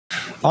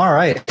All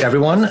right,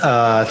 everyone.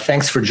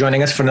 Thanks for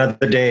joining us for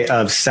another day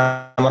of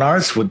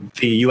seminars with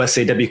the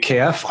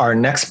USAWKF. Our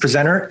next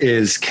presenter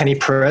is Kenny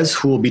Perez,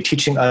 who will be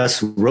teaching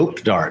us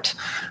rope dart.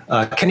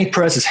 Kenny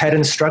Perez is head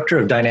instructor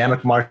of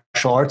dynamic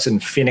martial arts in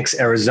Phoenix,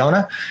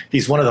 Arizona.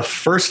 He's one of the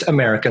first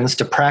Americans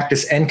to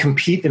practice and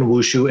compete in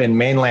Wushu in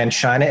mainland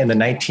China in the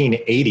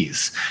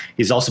 1980s.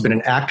 He's also been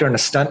an actor and a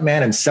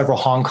stuntman in several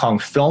Hong Kong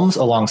films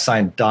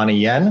alongside Donnie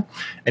Yen,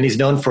 and he's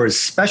known for his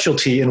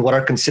specialty in what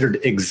are considered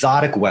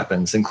exotic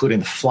weapons, including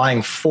the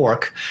flying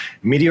fork,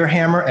 meteor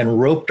hammer,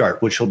 and rope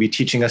dart, which he'll be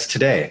teaching us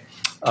today.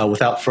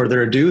 Without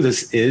further ado,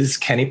 this is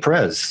Kenny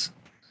Perez.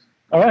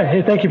 All right.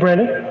 Hey, thank you,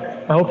 Brandon.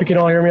 I hope you can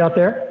all hear me out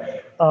there.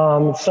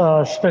 It's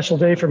a special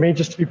day for me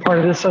just to be part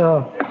of this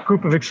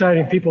group of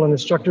exciting people and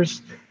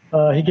instructors.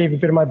 He gave a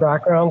bit of my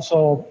background,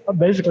 so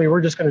basically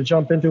we're just going to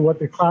jump into what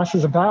the class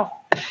is about.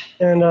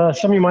 And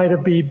some of you might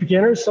be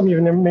beginners, some of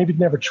you maybe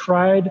never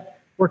tried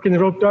working the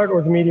rope dart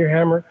or the meteor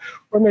hammer,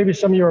 or maybe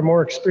some of you are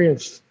more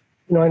experienced.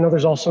 You know, I know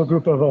there's also a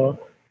group of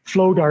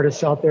flow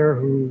dartists out there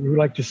who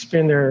like to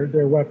spin their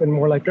weapon,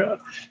 more like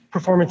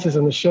performances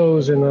in the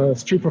shows and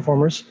street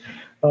performers.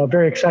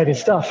 Very exciting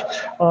stuff.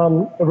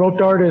 The rope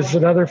dart is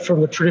another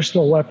from the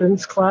traditional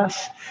weapons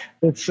class.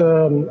 It's,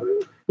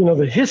 you know,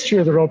 the history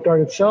of the rope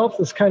dart itself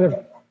is kind of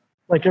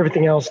like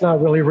everything else,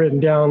 not really written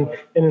down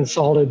and in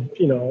solid,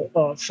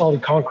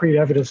 solid concrete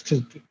evidence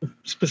to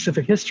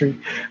specific history.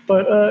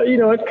 But, you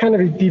know, it kind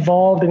of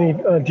evolved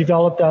and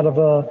developed out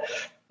of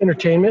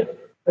entertainment,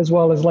 as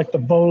well as like the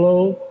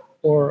bolo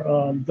or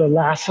the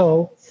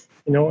lasso,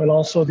 you know, and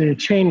also the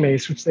chain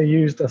mace, which they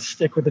used a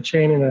stick with a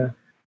chain and a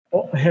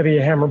heavy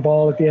hammer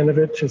ball at the end of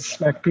it to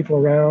smack people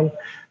around.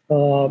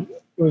 It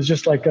was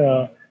just like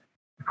a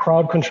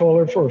crowd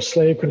controller for a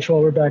slave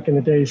controller back in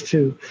the days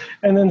too.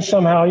 And then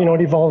somehow, you know,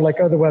 it evolved like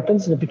other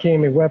weapons and it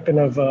became a weapon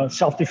of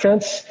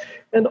self-defense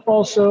and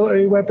also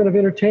a weapon of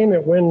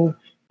entertainment when,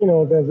 you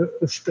know,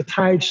 the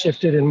tide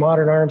shifted and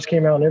modern arms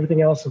came out and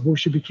everything else of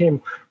Wushu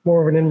became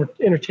more of an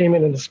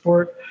entertainment and a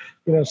sport.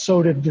 You know,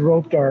 so did the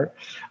rope dart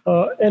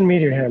and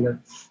meteor hammer.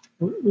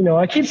 You know,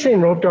 I keep saying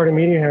rope dart and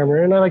meteor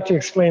hammer, and I like to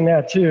explain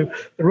that too.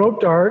 The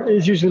rope dart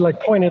is usually like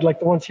pointed, like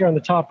the ones here on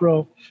the top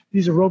row.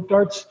 These are rope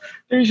darts.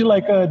 They're usually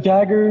like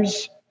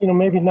daggers, you know,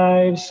 maybe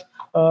knives.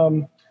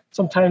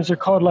 Sometimes they're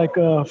called like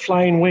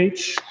flying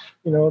weights.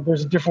 You know,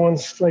 there's different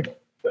ones, like,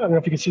 I don't know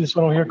if you can see this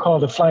one over here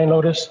called the flying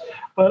lotus.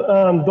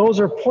 But those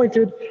are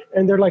pointed,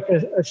 and they're like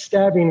a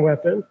stabbing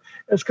weapon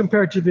as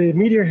compared to the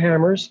meteor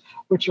hammers,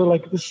 which are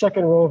like the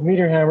second row of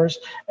meteor hammers.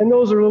 And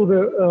those are a little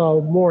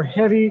bit more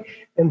heavy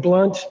and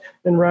blunt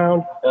and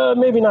round.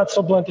 Maybe not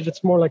so blunt if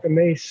it's more like a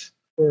mace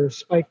or a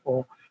spike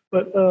ball.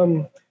 But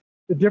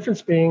the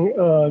difference being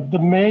the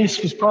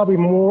mace was probably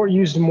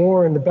used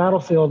more in the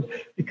battlefield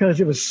because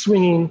it was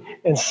swinging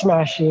and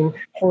smashing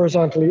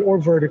horizontally or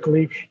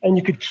vertically, and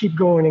you could keep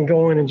going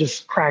and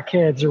just crack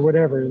heads or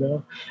whatever, you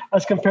know.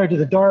 As compared to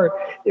the dart,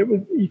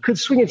 you could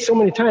swing it so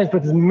many times,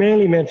 but it's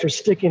mainly meant for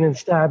sticking and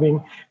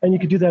stabbing, and you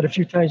could do that a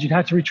few times. You'd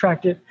have to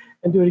retract it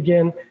and do it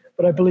again,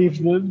 but I believe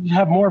you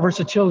have more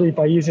versatility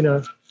by using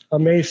a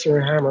mace or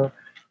a hammer.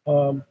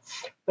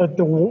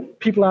 The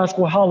people ask,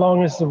 well, how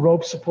long is the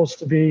rope supposed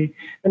to be?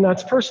 And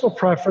that's personal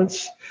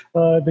preference.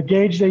 The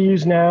gauge they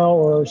use now,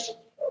 or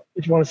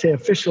if you want to say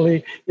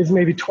officially, is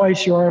maybe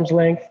twice your arm's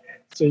length.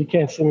 So you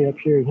can't see me up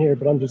here and here,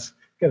 but I'm just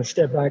going to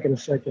step back in a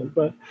second.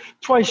 But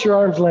twice your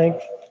arm's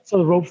length, so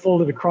the rope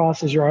folded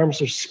across as your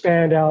arms are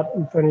spanned out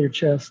in front of your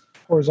chest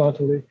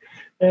horizontally.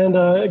 And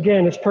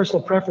again, it's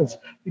personal preference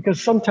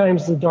because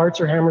sometimes the darts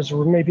or hammers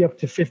were maybe up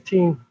to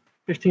 15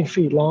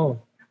 feet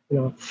long. You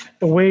know,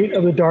 the weight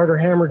of the dart or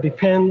hammer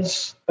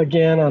depends,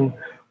 again, on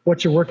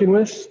what you're working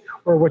with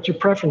or what your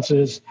preference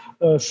is.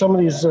 Some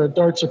of these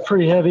darts are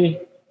pretty heavy,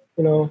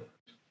 you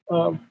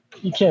know,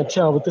 you can't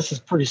tell, but this is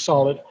pretty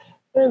solid.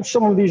 And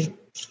some of these,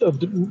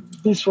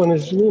 this one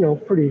is, you know,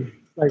 pretty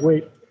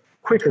lightweight,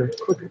 quicker.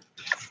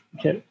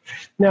 Okay.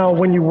 Now,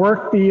 when you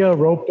work the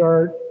rope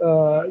dart,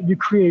 you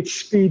create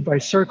speed by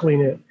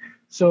circling it.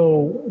 So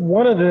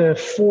one of the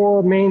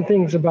four main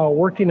things about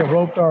working a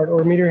rope dart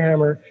or a meteor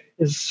hammer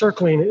is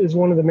circling is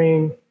one of the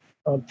main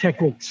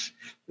techniques.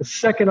 The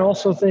second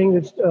also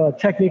thing,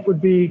 technique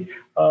would be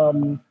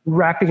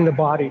wrapping the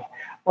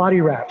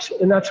body wraps.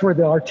 And that's where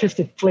the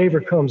artistic flavor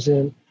comes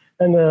in.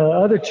 And the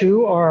other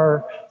two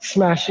are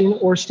smashing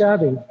or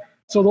stabbing.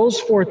 So those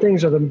four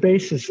things are the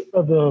basis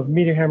of the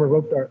meteor hammer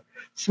rope dart: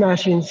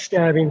 smashing,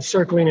 stabbing,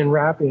 circling, and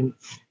wrapping.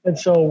 And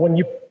so when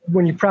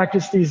you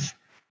practice these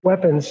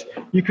weapons,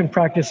 you can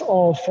practice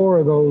all four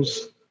of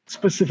those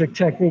specific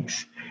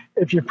techniques.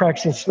 If you're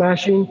practicing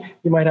smashing,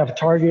 you might have a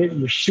target,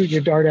 you shoot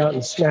your dart out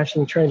and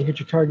smashing, trying to hit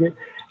your target.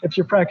 If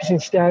you're practicing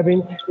stabbing,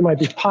 you might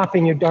be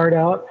popping your dart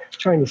out,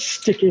 trying to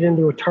stick it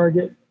into a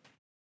target.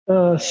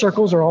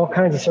 Circles are all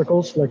kinds of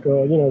circles, like, you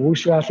know,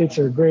 Wushu athletes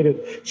are great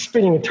at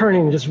spinning and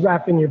turning and just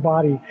wrapping your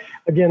body.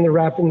 Again, the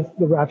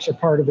wraps are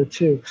part of it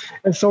too.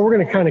 And so we're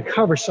going to kind of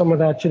cover some of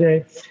that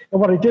today.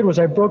 And what I did was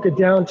I broke it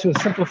down to a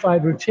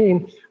simplified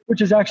routine,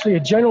 which is actually a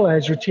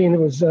generalized routine that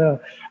was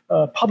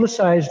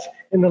publicized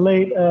in the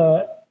late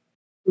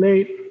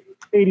late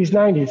 80s,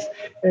 90s.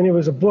 And it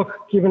was a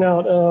book given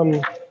out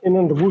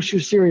in the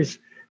Wushu series,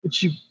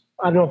 which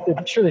I don't know if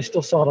I'm sure they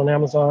still sell it on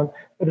Amazon,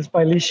 but it's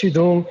by Li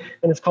Shudong,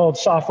 and it's called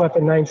Soft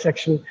Weapon,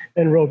 9-Section,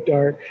 and Rope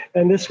Dart.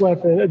 And this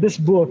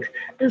book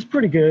is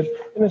pretty good,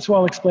 and it's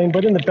well explained.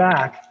 But in the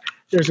back,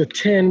 there's a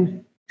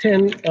 10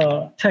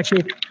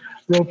 technique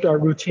rope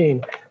dart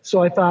routine.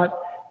 So I thought,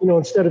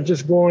 instead of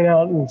just going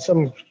out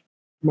in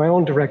my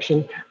own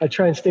direction, I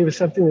try and stay with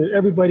something that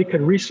everybody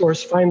could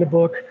resource, find the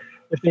book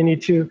if they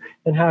need to,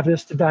 and have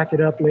this to back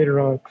it up later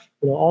on.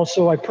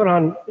 Also, I put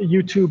on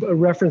YouTube a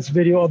reference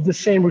video of the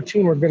same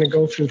routine we're going to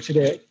go through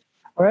today.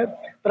 All right,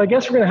 but I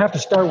guess we're going to have to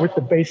start with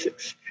the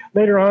basics.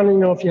 Later on,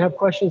 if you have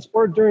questions,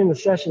 or during the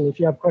session, if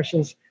you have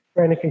questions,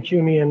 Brandon can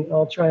cue me, and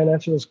I'll try and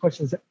answer those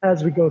questions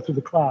as we go through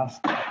the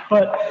class.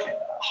 But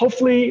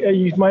hopefully,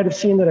 you might have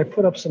seen that I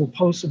put up some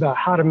posts about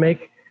how to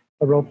make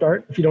a rope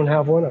dart, if you don't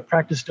have one, a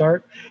practice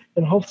dart.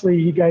 And hopefully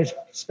you guys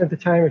spent the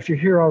time, if you're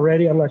here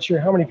already, I'm not sure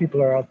how many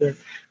people are out there,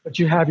 but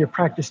you have your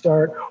practice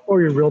dart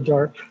or your real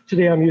dart.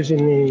 Today I'm using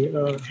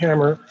the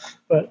hammer,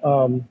 but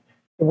the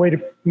way to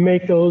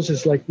make those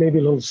is like maybe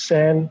a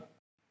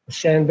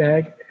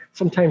sandbag.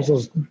 Sometimes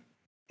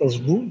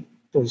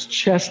those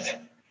chest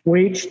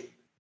weights,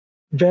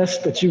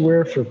 vests that you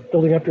wear for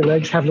building up your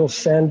legs have little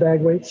sandbag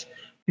weights.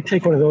 You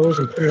take one of those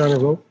and put it on a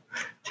rope,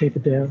 tape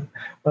it down.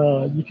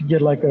 You could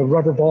get like a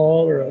rubber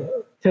ball or a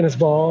tennis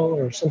ball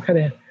or some kind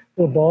of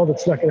little ball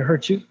that's not going to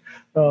hurt you.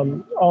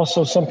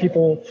 Also, some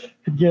people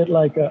could get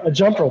like a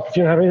jump rope. If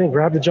you don't have anything,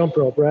 grab the jump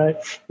rope, right?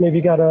 Maybe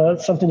you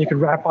got something you could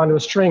wrap onto a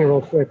string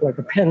real quick, like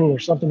a pen or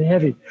something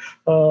heavy.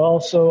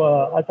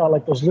 I thought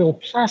like those little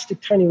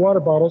plastic tiny water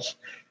bottles,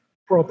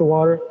 pour out the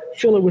water,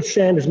 fill it with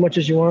sand as much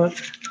as you want,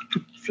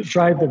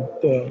 drive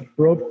the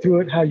rope through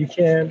it how you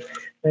can,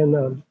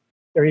 and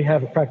there you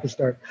have a practice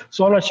dart.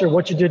 So I'm not sure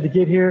what you did to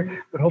get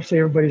here, but hopefully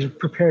everybody's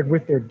prepared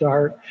with their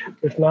dart.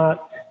 If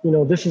not,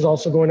 this is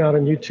also going out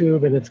on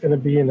YouTube, and it's going to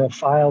be in a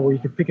file where you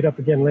can pick it up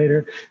again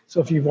later. So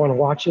if you want to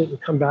watch it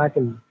and come back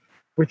and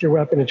with your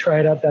weapon and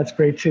try it out, that's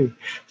great too.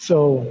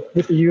 So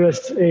with the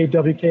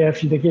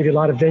USAWKF, they gave you a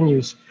lot of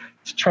venues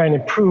to try and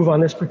improve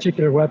on this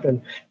particular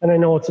weapon. And I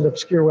know it's an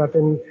obscure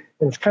weapon,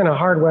 and it's kind of a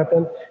hard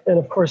weapon. And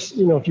of course,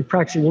 if you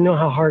practice it, you know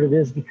how hard it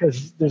is,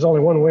 because there's only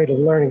one way to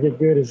learn and get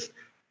good is,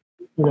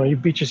 you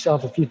beat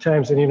yourself a few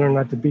times and you learn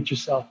not to beat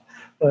yourself.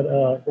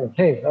 But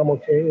hey, I'm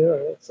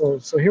okay.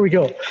 So here we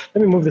go. Let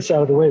me move this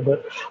out of the way.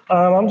 But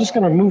I'm just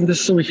going to move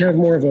this so we have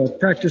more of a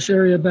practice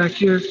area back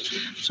here.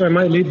 So I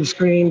might leave the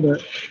screen,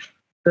 but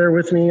bear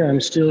with me.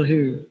 I'm still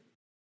here.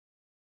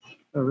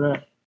 All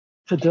right.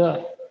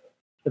 Ta-da.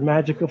 The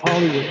magic of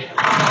Hollywood.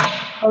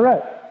 All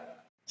right.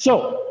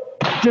 So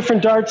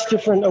different darts,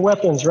 different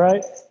weapons,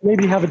 right?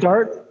 Maybe you have a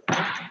dart.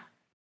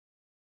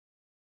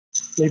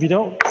 Maybe you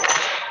don't.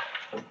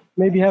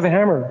 Maybe you have a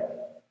hammer.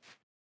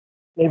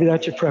 Maybe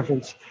that's your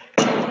preference.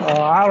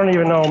 I don't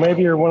even know.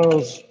 Maybe you're one of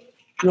those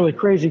really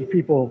crazy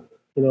people,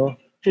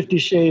 50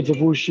 shades of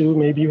Wushu.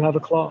 Maybe you have a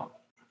claw.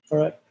 All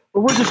right.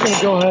 But we're just going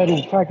to go ahead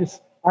and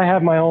practice. I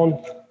have my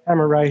own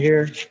hammer right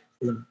here.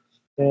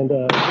 And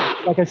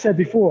like I said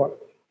before,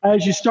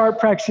 as you start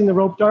practicing the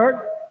rope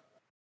dart,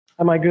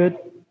 am I good?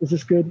 Is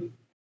this good?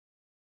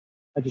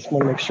 I just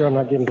want to make sure I'm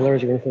not getting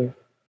glares or anything.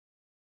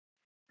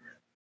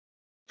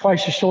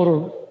 Twice your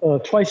shoulder,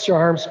 twice your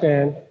arm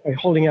span by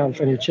holding out in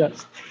front of your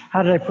chest.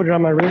 How did I put it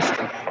on my wrist?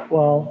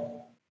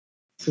 Well,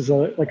 this is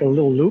like a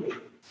little loop.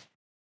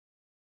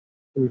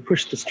 And you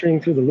push the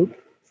string through the loop.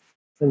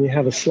 And you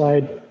have a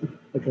slide,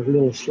 like a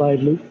little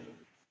slide loop.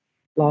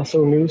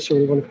 Lasso noose, or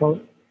what you want to call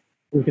it.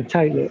 And you can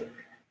tighten it.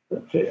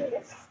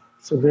 Okay.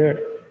 So there,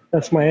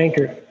 that's my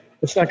anchor.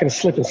 It's not going to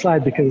slip and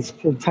slide because it's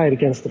pulled tight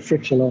against the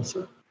friction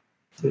also.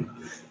 See?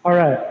 All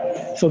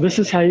right, so this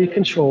is how you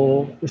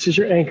control. This is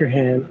your anchor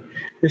hand.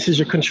 This is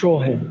your control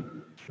hand.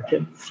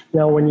 Okay.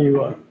 Now when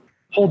you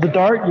hold the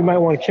dart, you might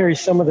want to carry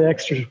some of the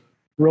extra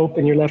rope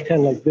in your left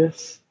hand like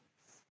this.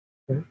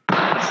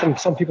 Okay.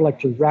 Some people like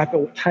to wrap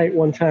it tight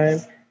one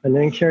time and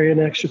then carry an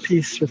extra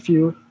piece with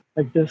you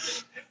like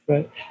this.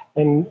 Right?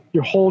 And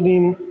you're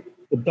holding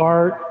the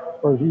dart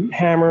or the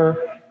hammer.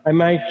 I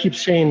might keep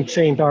saying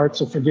dart,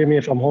 so forgive me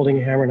if I'm holding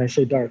a hammer and I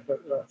say dart, but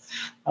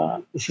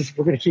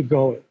we're going to keep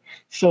going.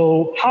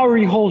 So how are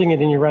you holding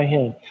it in your right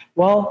hand?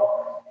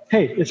 Well,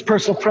 hey, it's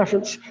personal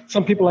preference.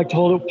 Some people like to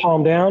hold it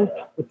palm down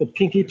with the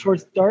pinky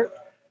towards the dart.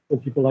 Some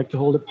people like to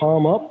hold it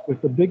palm up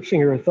with the big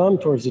finger or thumb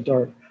towards the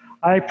dart.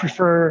 I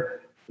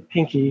prefer the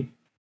pinky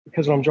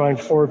because when I'm drawing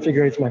forward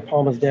figure eights, my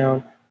palm is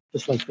down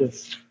just like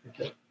this.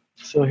 Okay.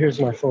 So here's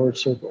my forward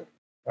circle.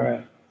 All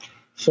right.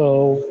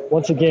 So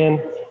once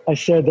again, I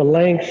said the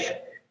length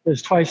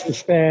is twice the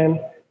span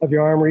of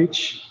your arm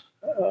reach,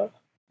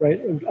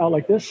 right, out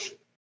like this.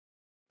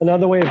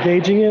 Another way of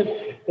gauging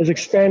it is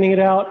expanding it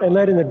out and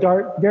letting the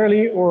dart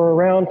barely or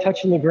around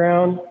touching the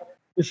ground.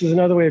 This is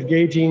another way of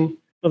gauging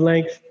the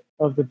length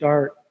of the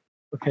dart.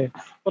 Okay,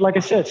 but like I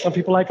said, some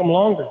people like them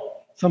longer.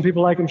 Some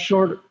people like them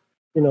shorter.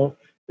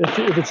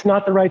 If it's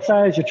not the right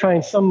size, you're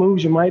trying some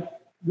moves, you might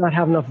not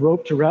have enough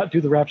rope to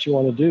do the wraps you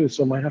want to do,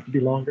 so it might have to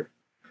be longer.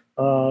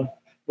 You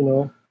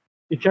know,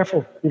 be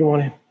careful. You don't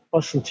want to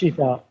bust some teeth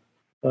out,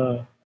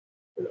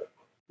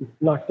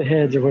 knock the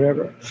heads or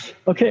whatever.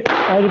 Okay,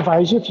 I'd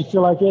advise you, if you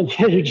feel like it,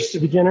 you're just a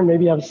beginner,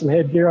 maybe have some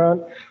headgear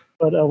on,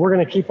 but we're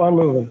going to keep on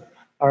moving.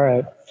 All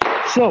right.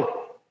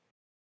 So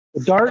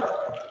the dart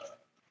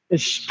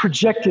is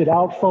projected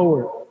out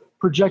forward,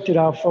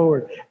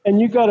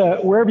 And you got to,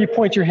 wherever you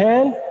point your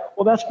hand,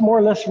 well, that's more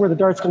or less where the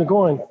dart's going to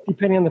go in,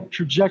 depending on the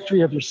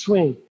trajectory of your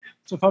swing.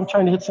 So if I'm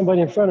trying to hit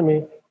somebody in front of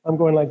me, I'm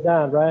going like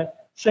that, right?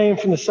 Same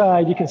from the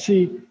side. You can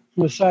see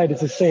from the side,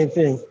 it's the same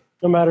thing,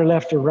 no matter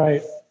left or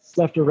right.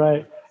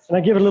 And I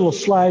give it a little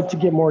slide to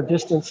get more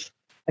distance.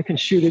 I can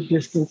shoot it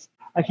distance.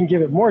 I can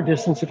give it more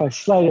distance if I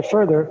slide it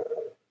further.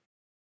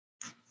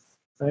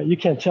 You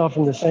can't tell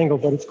from this angle,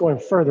 but it's going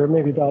further,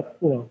 maybe about,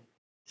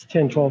 it's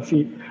 10, 12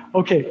 feet.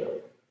 Okay,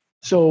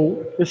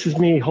 so this is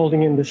me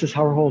holding in. This is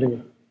how we're holding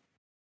it.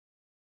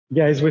 You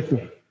guys with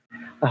me?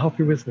 I hope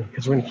you're with me,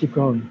 because we're going to keep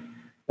going.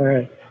 All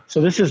right, so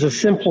this is a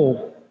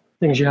simple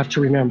things you have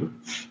to remember.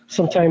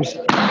 Sometimes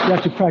you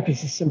have to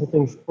practice these simple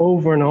things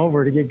over and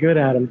over to get good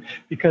at them,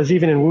 because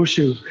even in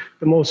Wushu,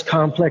 the most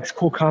complex,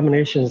 cool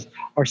combinations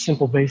are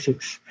simple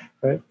basics,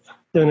 right?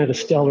 Done at a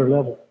stellar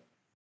level.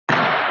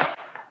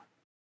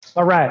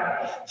 All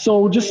right,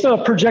 so just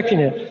projecting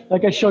it,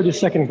 like I showed you a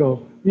second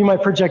ago. You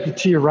might project it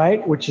to your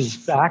right, which is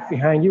back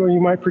behind you, or you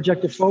might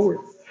project it forward,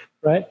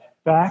 right?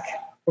 Back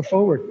or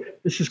forward.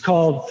 This is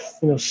called,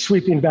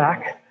 sweeping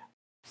back.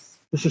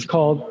 This is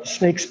called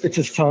snake spits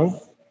his tongue,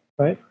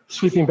 right?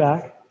 Sweeping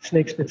back,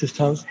 snake spits his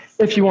tongue.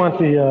 If you want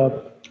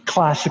the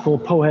classical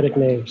poetic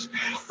names.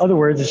 Other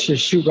words, it's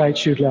just shoot right,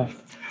 shoot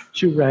left.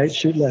 Shoot right,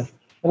 shoot left.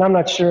 And I'm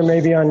not sure,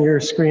 maybe on your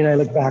screen I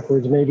look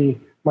backwards,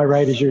 maybe my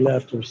right is your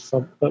left or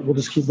something, but we'll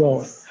just keep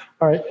going.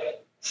 All right,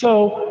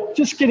 so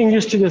just getting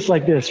used to this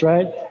like this,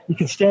 right? You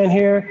can stand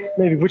here,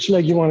 maybe which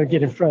leg you want to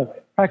get in front.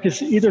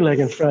 Practice either leg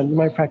in front. You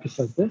might practice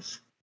like this.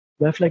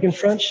 Left leg in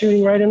front,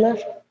 shooting right and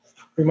left.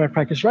 Or you might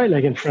practice right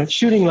leg in front,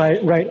 shooting right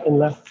and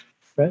left,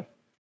 right?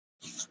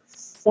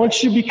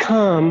 Once you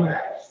become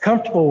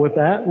comfortable with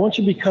that, once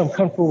you become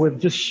comfortable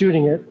with just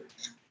shooting it,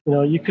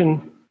 you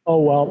can, oh,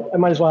 well, I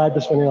might as well add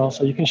this one in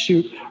also. You can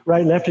shoot right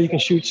and left, or you can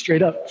shoot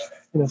straight up.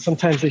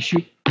 Sometimes they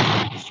shoot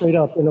straight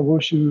up in a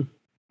Wushu.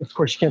 Of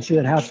course, you can't see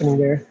that happening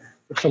there,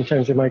 but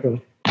sometimes they might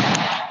go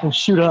and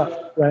shoot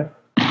up, right?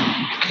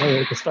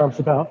 Like the stomps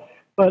about.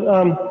 But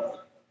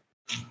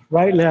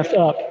right, left,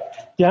 up,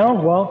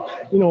 down. Well,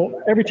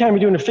 every time you're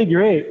doing a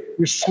figure eight,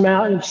 you're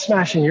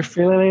smashing, you're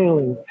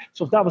flailing.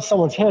 So if that was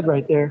someone's head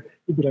right there,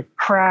 you'd be like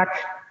crack,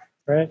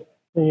 right?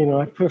 And,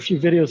 I put a few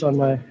videos on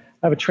I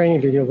have a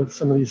training video with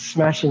some of these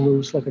smashing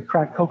moves, like the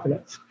cracked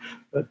coconuts.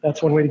 But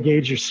that's one way to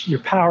gauge your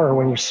power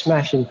when you're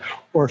smashing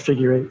or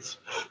figure eights.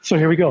 So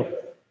here we go.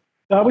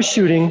 That was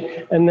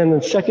shooting, and then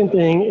the second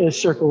thing is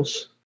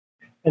circles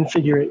and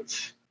figure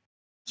eights.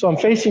 So I'm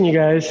facing you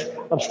guys.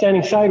 I'm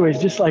standing sideways,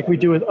 just like we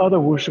do with other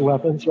Wushu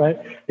weapons, right?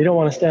 You don't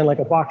want to stand like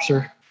a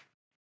boxer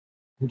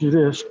and do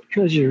this,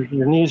 because your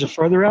knees are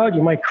further out.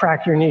 You might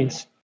crack your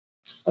knees.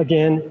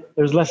 Again,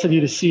 there's less of you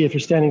to see if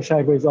you're standing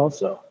sideways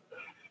also.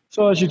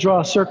 So as you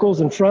draw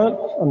circles in front,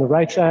 on the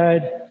right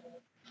side,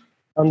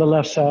 on the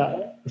left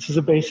side, this is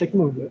a basic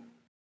movement.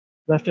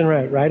 Left and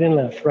right, right and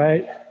left,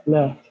 right,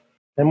 left.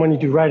 And when you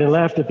do right and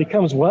left, it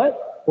becomes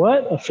what?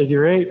 What? A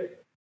figure eight.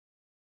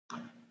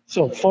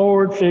 So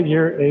forward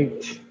figure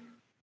eight.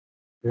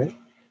 Right?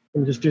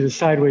 Let me just do this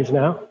sideways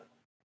now.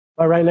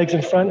 My right leg's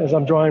in front as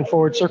I'm drawing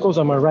forward circles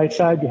on my right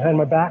side behind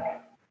my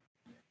back.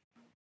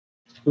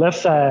 Left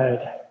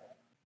side,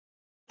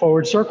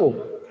 forward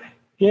circle.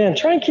 Again,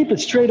 try and keep it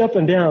straight up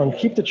and down.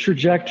 Keep the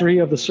trajectory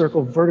of the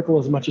circle vertical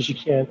as much as you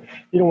can.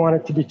 You don't want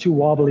it to be too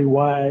wobbly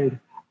wide,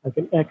 like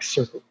an X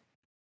circle.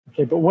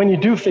 Okay, but when you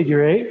do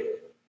figure eight,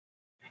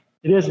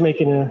 it is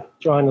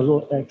drawing a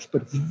little X,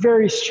 but it's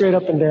very straight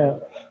up and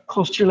down.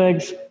 Close to your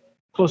legs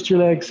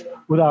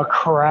without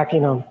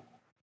cracking them,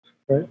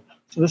 right?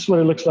 So this is what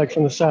it looks like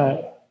from the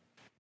side,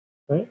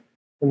 right?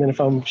 And then if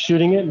I'm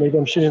shooting it, maybe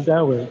I'm shooting it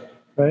that way,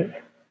 right?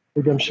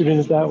 Maybe I'm shooting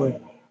it that way.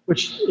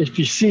 Which, if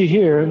you see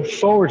here,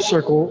 forward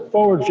circle,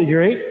 forward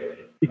figure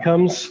eight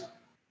becomes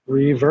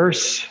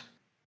reverse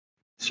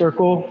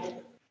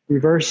circle,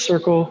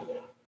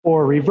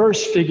 or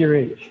reverse figure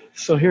eight.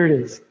 So here it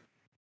is.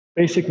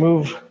 Basic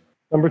move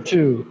number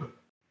 2.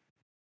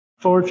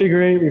 Forward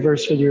figure eight,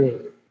 reverse figure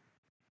eight.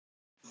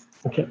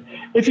 Okay.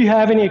 If you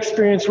have any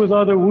experience with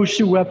other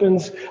Wushu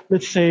weapons,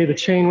 let's say the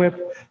chain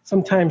whip,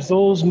 sometimes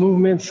those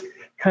movements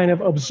kind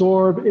of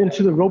absorb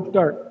into the rope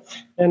dart.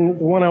 And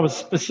the one I was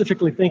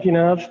specifically thinking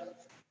of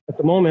at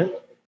the moment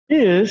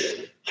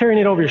is carrying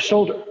it over your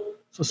shoulder.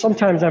 So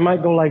sometimes I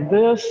might go like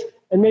this,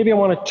 and maybe I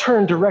want to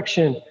turn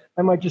direction.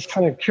 I might just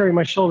kind of carry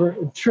my shoulder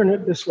and turn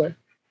it this way,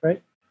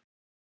 right?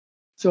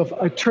 So if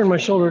I turn my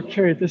shoulder,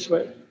 carry it this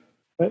way,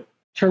 right?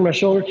 Turn my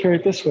shoulder, carry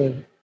it this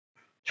way.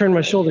 Turn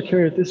my shoulder,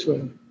 carry it this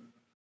way.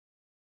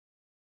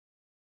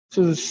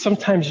 So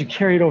sometimes you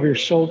carry it over your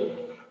shoulder,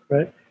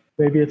 right?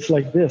 Maybe it's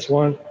like this,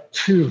 1,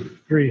 2,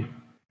 3.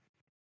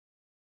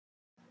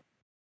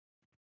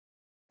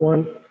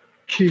 1,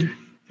 2,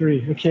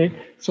 3. Okay,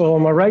 so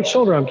on my right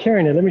shoulder, I'm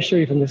carrying it. Let me show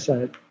you from this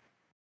side.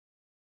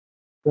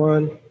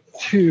 1,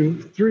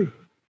 2, 3.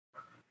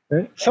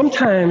 Right?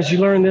 Sometimes you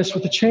learn this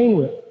with the chain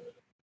whip.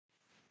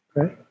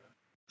 Right?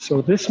 So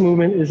this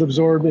movement is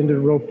absorbed into the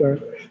rope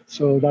dart.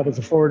 So that was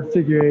a forward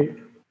figure 8.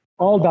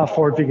 All about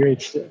forward figure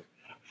 8s there.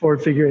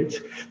 Forward figure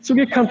 8s. So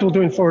get comfortable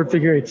doing forward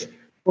figure 8s.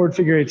 Forward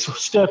figure 8s. So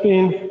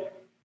stepping,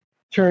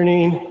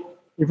 turning,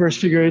 reverse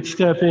figure 8,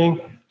 stepping,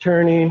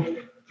 turning,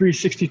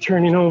 360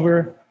 turning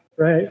over,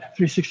 right?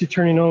 360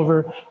 turning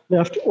over,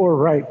 left or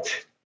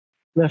right.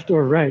 Left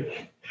or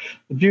right.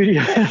 The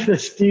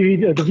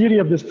beauty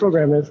of this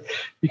program is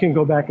you can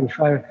go back and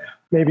try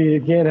maybe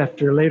again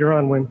after later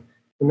on when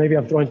maybe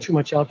I'm throwing too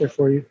much out there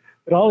for you.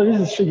 But all it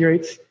is figure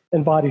 8s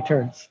and body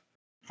turns,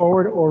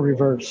 forward or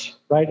reverse,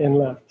 right and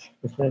left.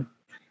 Okay.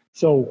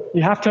 So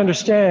you have to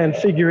understand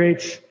figure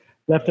 8s,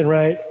 left and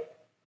right,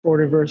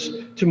 forward and reverse,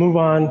 to move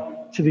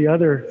on to the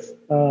other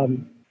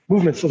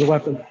movements of the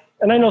weapon.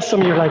 And I know some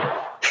of you are like,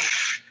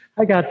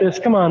 I got this.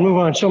 Come on, move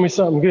on. Show me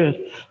something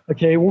good.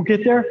 Okay, we'll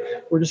get there.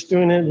 We're just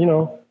doing it, you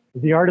know,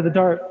 the art of the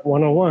dart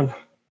 101.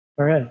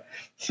 All right.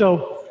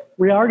 So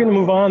we are going to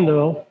move on,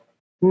 though.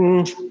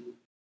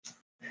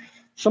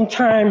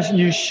 Sometimes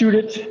you shoot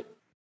it,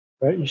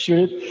 right? You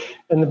shoot it.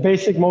 And the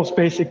basic, most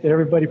basic that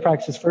everybody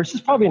practices first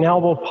is probably an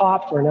elbow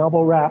pop or an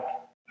elbow wrap,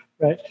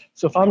 right?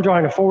 So if I'm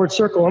drawing a forward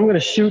circle, I'm going to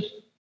shoot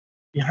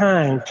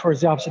behind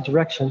towards the opposite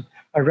direction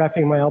by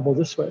wrapping my elbow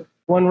this way.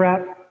 One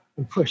wrap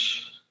and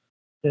push.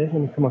 Okay,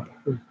 let me come up.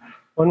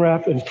 One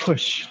wrap and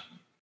push,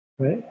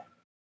 right?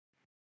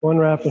 One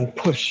wrap and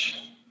push.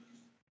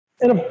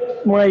 And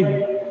my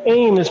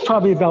aim is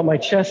probably about my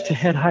chest to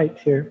head height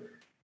here,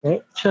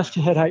 right? Chest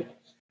to head height.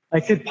 I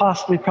could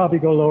possibly probably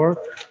go lower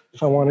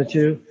if I wanted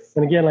to.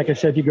 And again, like I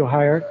said, you go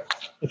higher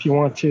if you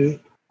want to.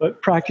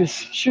 But practice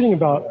shooting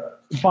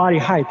about body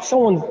height.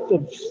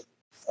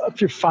 If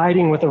you're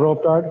fighting with a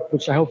rope dart,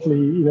 which I hopefully,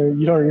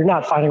 you're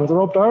not fighting with a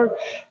rope dart.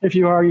 If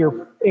you are,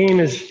 your aim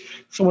is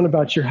someone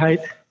about your height,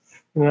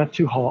 not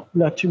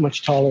too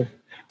much taller,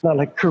 not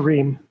like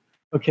Kareem,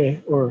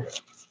 okay, or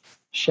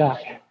Shaq.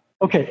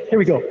 Okay, here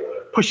we go.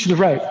 Push to the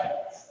right,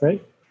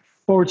 right?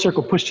 Forward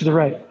circle, push to the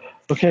right.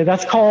 Okay,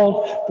 that's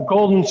called the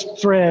golden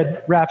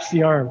thread wraps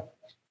the arm.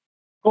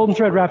 Golden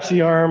thread wraps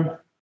the arm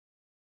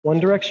one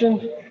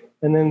direction,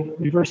 and then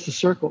reverse the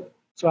circle.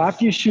 So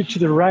after you shoot to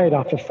the right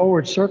off the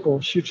forward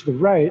circle, shoot to the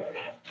right,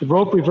 the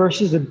rope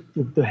reverses,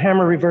 the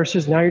hammer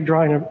reverses, now you're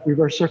drawing a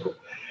reverse circle.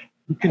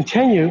 You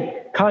continue,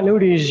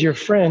 continuity is your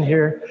friend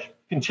here,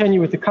 continue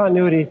with the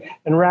continuity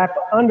and wrap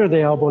under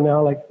the elbow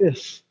now like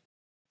this.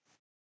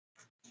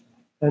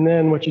 And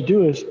then what you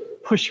do is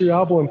push your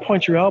elbow and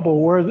point your elbow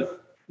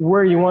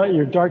where you want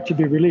your dart to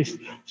be released.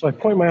 So I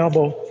point my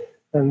elbow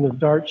and the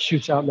dart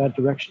shoots out in that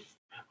direction.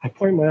 I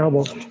point my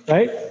elbow,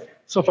 right?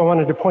 So if I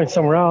wanted to point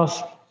somewhere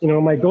else, it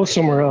might go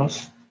somewhere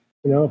else.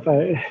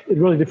 It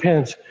really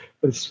depends.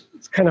 But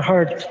it's kind of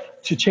hard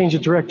to change the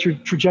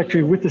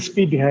trajectory with the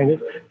speed behind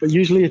it. But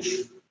usually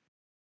it's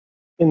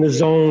in the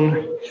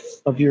zone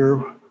of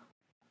your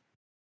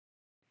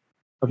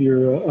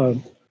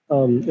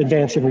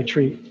advance and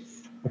retreat.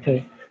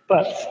 Okay.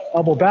 But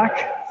elbow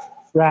back,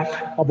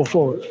 wrap, elbow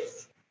forward.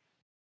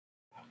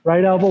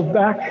 Right elbow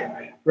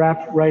back,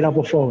 wrap, right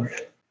elbow forward.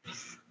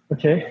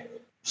 Okay.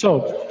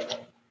 So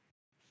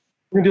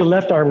we're gonna do the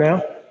left arm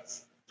now.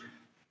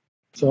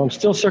 So I'm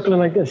still circling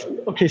like this.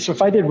 Okay, so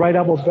if I did right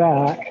elbow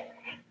back,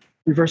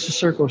 reverse the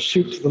circle,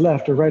 shoot to the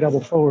left, or right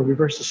elbow forward,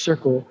 reverse the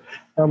circle.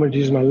 Now I'm going to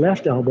use my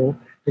left elbow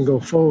and go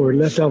forward,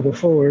 left elbow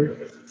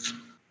forward,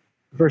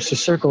 reverse the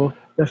circle,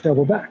 left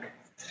elbow back.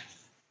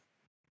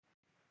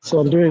 So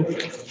I'm doing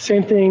the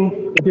same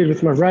thing I did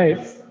with my right,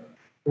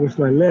 with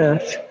my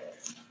left.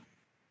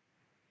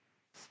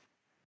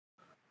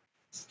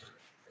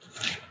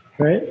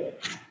 Right?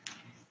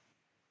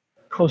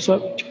 Close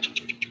up.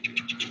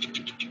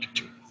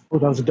 Oh,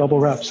 that was a double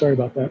wrap. Sorry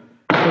about that.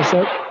 Close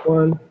up.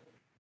 One.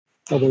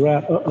 Double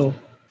wrap. Uh-oh.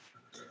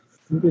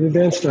 A bit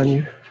advanced on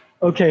you.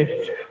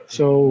 Okay.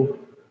 So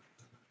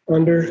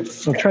under.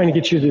 I'm trying to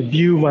get you to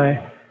view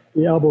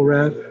the elbow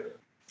wrap.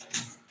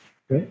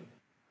 Okay.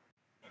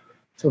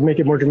 So make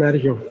it more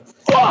dramatic here.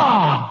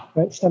 Ah!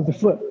 Right? Stamp the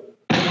foot.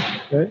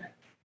 Right?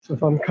 So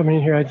if I'm coming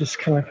in here, I just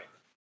kind of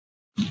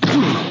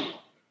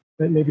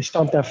maybe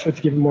stomp that foot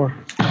to give it more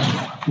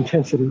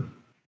intensity.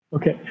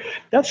 Okay,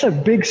 that's a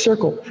big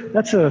circle.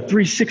 That's a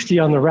 360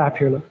 on the wrap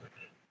here. Look.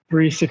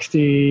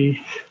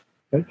 360.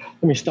 Okay.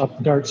 Let me stop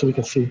the dart so we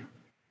can see.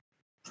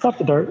 Stop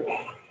the dart.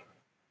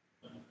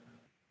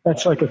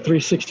 That's like a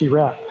 360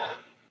 wrap.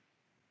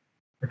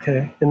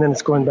 Okay, and then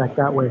it's going back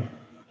that way.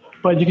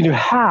 But you can do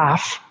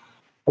half,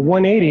 a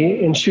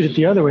 180, and shoot it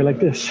the other way like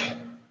this.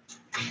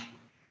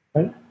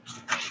 Right?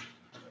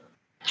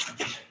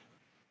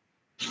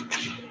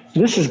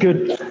 This is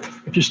good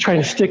if you're just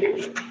trying to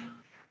stick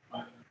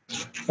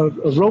a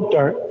rope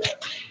dart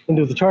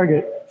into the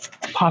target,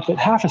 pop it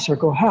half a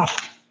circle,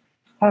 half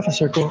a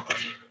circle.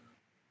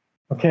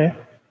 Okay,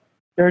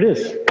 there it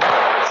is.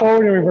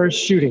 Forward and reverse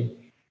shooting.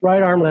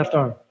 Right arm, left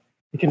arm.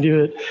 You can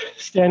do it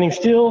standing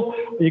still,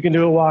 or you can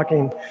do it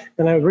walking.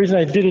 And the reason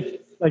I did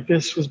it like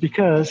this was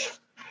because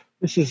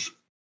this is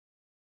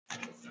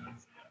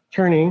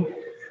turning.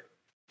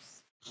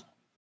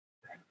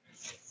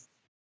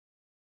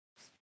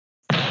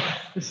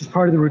 This is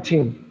part of the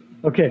routine.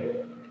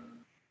 Okay.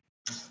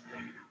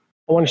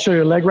 I want to show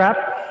you a leg wrap.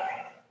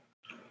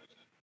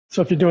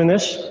 So if you're doing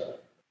this,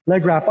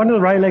 leg wrap under the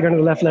right leg, under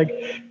the left leg.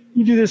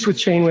 You do this with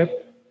chain whip.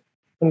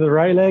 Under the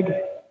right leg,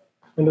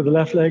 under the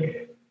left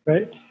leg,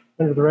 right?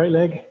 Under the right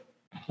leg,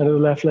 under the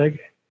left leg.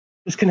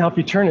 This can help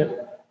you turn it.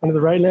 Under the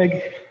right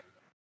leg,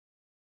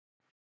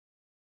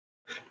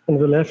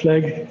 under the left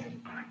leg.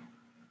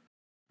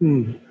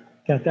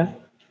 Got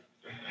that?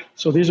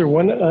 So these are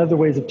one of the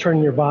ways of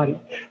turning your body.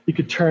 You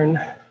could turn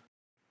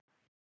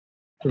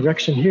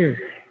direction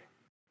here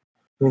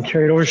and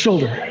carry it over your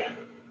shoulder.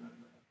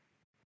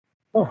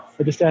 Oh,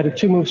 I just added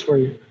 2 moves for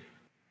you.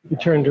 You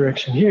turn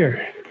direction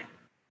here.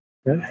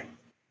 Okay?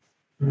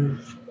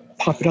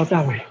 Pop it out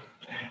that way.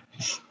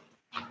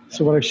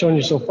 So what I've shown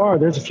you so far,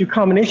 there's a few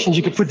combinations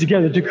you could put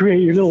together to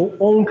create your little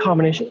own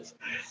combinations.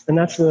 And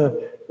that's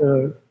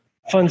the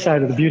fun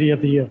side of the beauty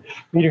of the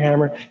meter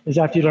hammer, is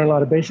after you learn a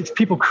lot of basics,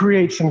 people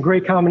create some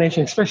great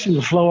combinations, especially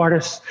the flow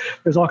artists.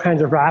 There's all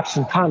kinds of wraps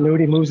and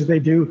continuity moves that they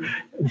do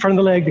in front of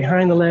the leg,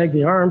 behind the leg,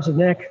 the arms, the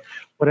neck,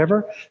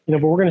 whatever. You know,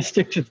 but we're going to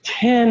stick to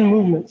 10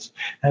 movements.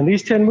 And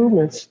these 10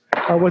 movements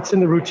are what's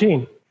in the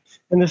routine.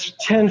 And this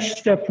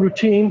 10-step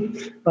routine,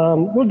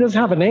 well, it doesn't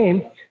have a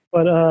name,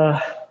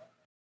 but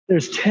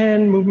there's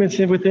 10 movements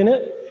within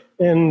it.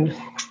 And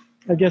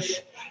I guess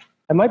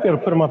I might be able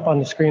to put them up on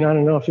the screen. I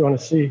don't know if you want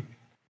to see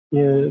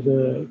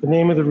the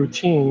name of the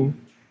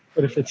routine,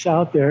 but if it's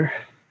out there.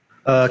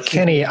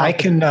 Kenny,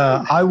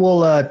 I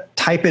will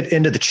type it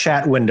into the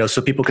chat window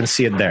so people can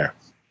see it there.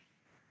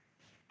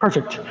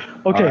 Perfect.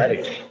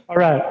 Okay. All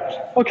right.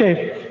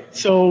 Okay.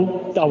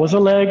 So that was a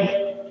leg,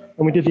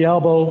 and we did the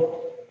elbow.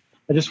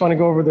 I just want to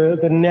go over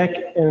the neck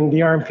and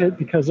the armpit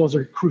because those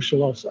are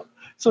crucial also.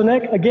 So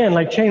neck, again,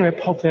 like chain whip,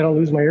 hopefully I don't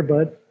lose my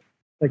earbud,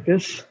 like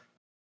this.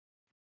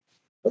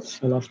 Oops,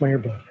 I lost my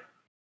earbud.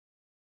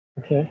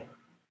 Okay.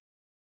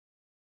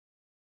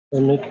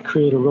 And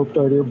create a rope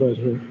dart earbud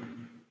here.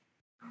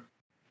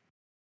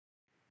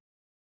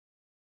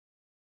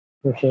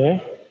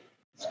 Okay,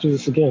 let's do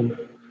this again.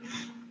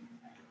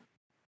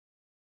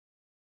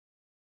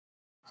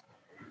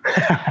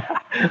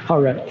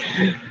 All right,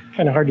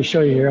 kind of hard to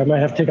show you here. I might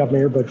have to take off my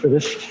earbud for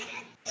this.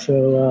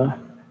 So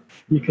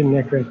you can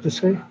neck wrap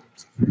this way.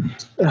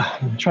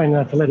 I'm trying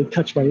not to let it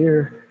touch my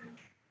ear.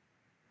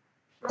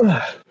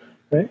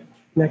 Right,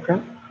 neck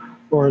wrap,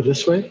 or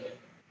this way.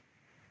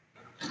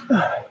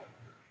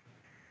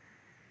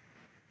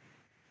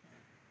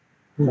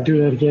 I'll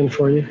do that again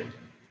for you.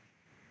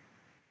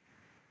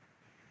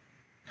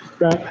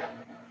 Wrap.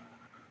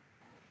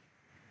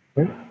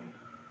 Right.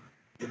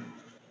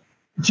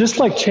 Just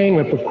like chain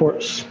whip, of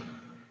course.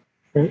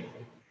 Right?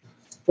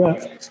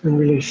 Wrap and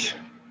release.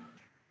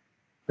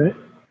 Right?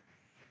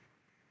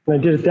 And I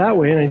did it that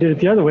way, and I did it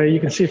the other way. You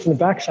can see it from the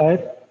back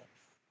side.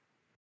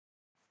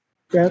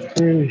 Wrap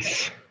and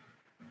release.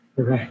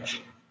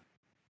 Right.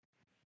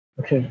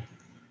 Okay.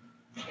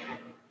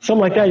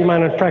 Something like that you might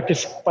not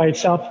practice by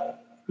itself,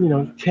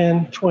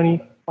 10,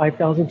 20,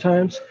 5,000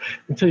 times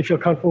until you feel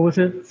comfortable with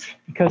it,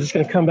 because it's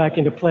going to come back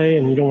into play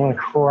and you don't want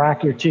to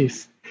crack your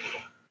teeth.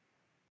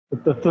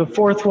 But the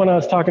fourth one I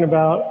was talking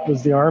about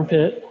was the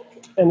armpit.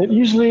 And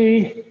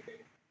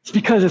it's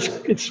because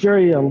it's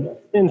very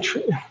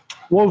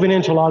woven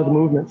into a lot of the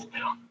movements.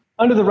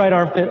 Under the right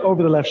armpit,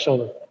 over the left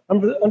shoulder.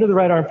 Under the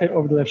right armpit,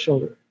 over the left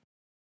shoulder.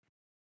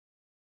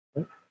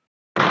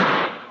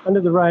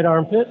 Under the right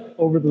armpit,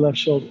 over the left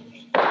shoulder.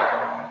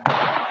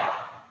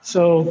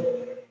 So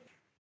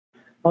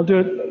I'll do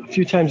it a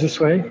few times this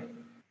way.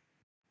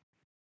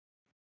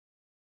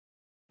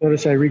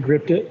 Notice I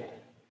re-gripped it.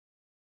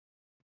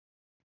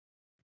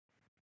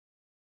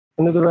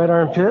 Under the right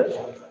armpit,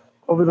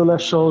 over the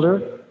left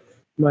shoulder.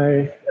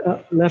 My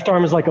left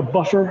arm is like a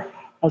buffer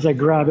as I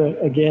grab it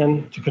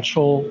again to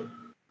control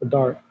the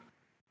dart.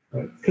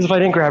 Because if I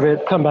didn't grab it,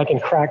 it'd come back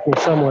and crack me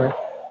somewhere.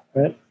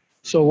 Right?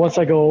 So once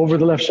I go over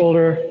the left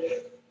shoulder,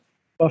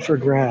 buffer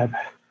grab.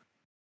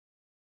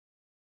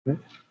 Right?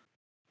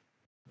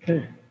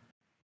 Okay.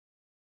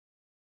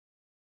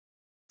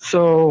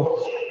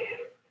 So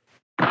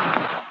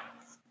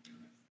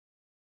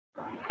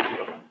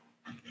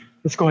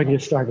let's go ahead and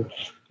get started.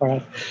 All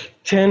right,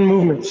 10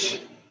 movements.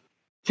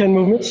 10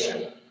 movements.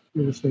 Let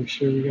me just make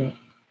sure we got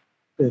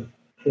good.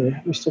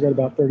 Okay, we still got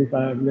about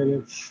 35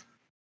 minutes.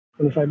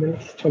 25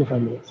 minutes?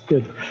 25 minutes.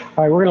 Good.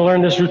 All right, we're going to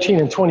learn this routine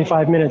in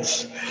 25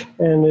 minutes.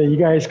 And you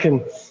guys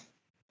can,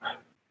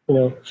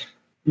 you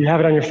have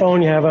it on your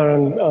phone, you have it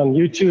on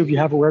YouTube, you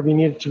have it wherever you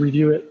need it to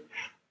review it.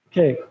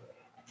 Okay.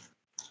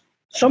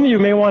 Some of you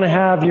may want to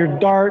have your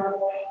dart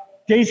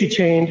daisy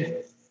chained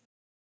in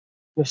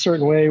a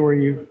certain way where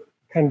you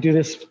kind of do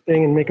this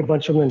thing and make a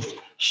bunch of them and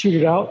shoot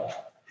it out.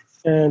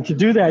 And to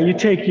do that, you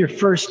take your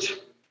first,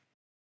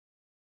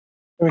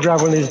 let me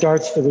grab one of these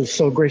darts that was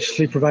so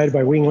graciously provided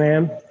by Wing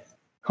Lam.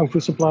 Kung Fu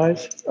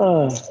supplies.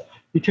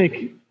 You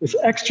take this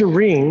extra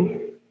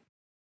ring,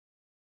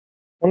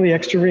 one of the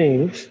extra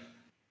rings,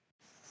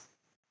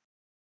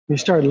 you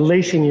start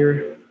lacing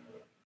your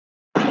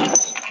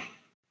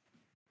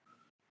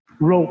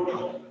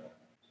rope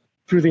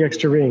through the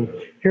extra ring.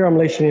 Here I'm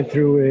lacing it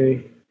through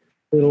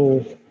a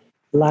little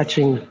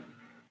latching, I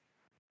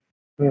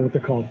don't know what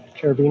they're called,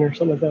 carabiner or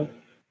something like that.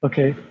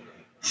 Okay,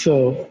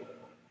 so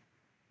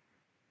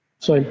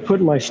I put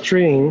my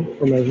string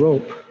or my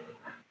rope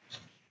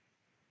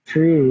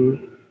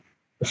through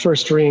the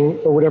first ring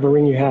or whatever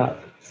ring you have,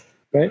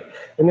 right?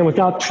 And then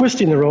without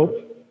twisting the rope,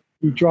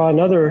 you draw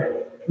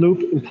another loop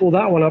and pull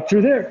that one up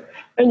through there.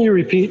 And you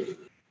repeat.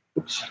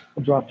 Oops,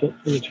 I dropped it.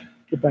 Let me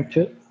get back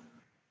to it.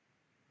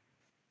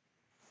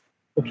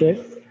 Okay.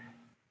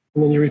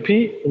 And then you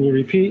repeat, and you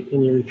repeat,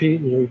 and you repeat,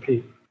 and you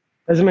repeat.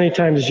 As many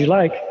times as you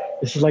like.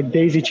 This is like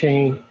daisy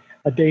chain,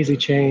 a daisy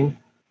chain.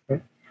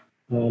 Right?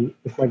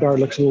 If my dart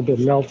looks a little bit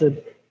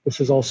melted, this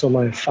is also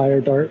my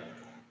fire dart.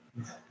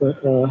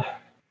 But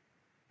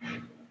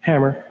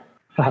hammer.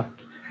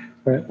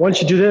 Right.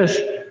 Once you do this,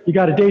 you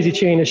got a daisy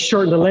chain that's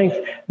shortened the length.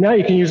 Now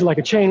you can use it like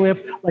a chain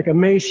whip, like a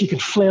mace. You can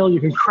flail, you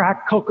can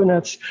crack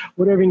coconuts,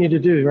 whatever you need to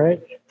do,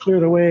 right? Clear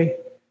the way,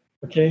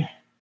 okay?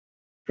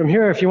 From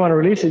here, if you want to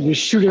release it, you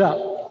shoot it out.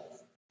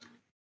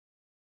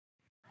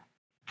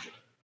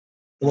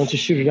 And once you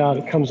shoot it out,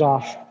 it comes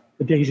off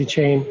the daisy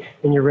chain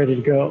and you're ready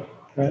to go,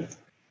 right?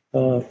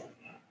 Let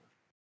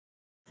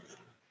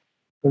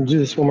me do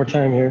this one more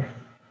time here.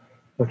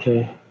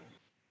 Okay.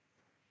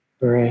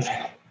 All right.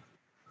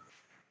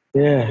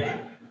 Yeah.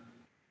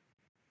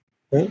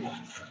 Right.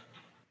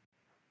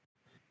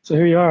 So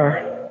here you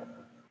are,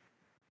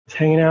 just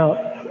hanging out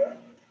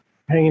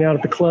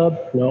at the club.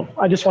 No,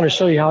 I just want to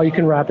show you how you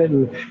can wrap it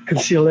and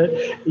conceal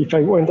it. If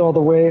I went all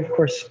the way, of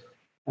course,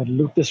 I'd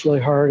loop this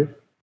really hard.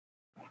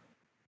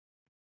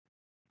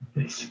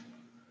 This,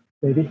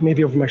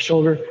 maybe over my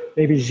shoulder,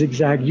 maybe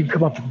zigzag. You can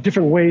come up with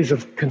different ways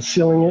of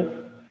concealing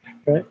it,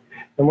 right?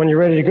 And when you're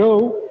ready to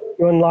go,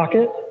 you unlock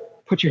it,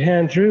 put your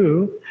hand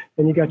through,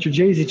 and you got your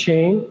daisy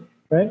chain,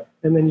 right?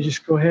 And then you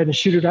just go ahead and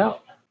shoot it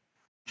out.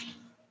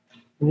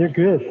 And you're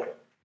good.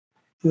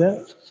 See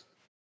that?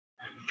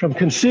 From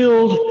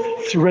concealed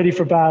to ready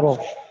for battle.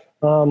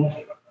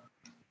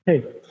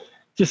 Hey,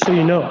 just so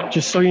you know,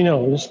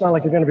 it's not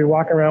like you're going to be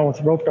walking around with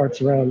rope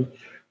darts around,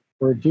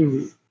 or do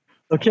we?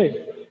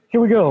 Okay,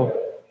 here we go.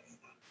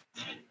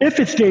 If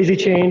it's daisy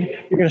chained,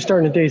 you're going to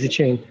start in a daisy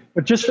chain.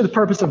 But just for the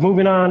purpose of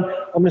moving on,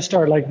 I'm going to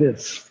start like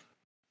this.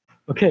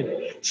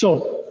 Okay,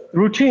 so the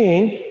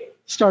routine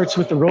starts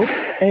with the rope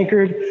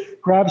anchored,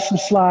 grab some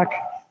slack,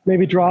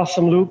 maybe draw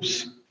some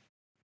loops.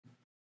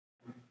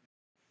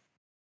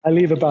 I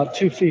leave about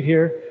 2 feet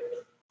here.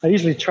 I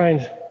usually try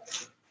and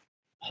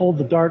hold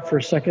the dart for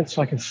a second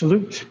so I can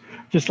salute.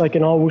 Just like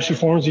in all wushu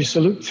forms, you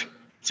salute,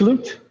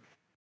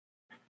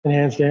 and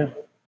hands down.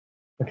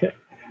 Okay,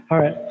 all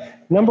right.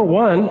 Number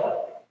one,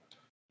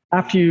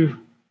 after you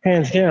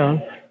hands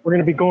down, we're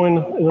gonna be going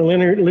in a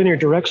linear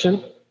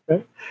direction.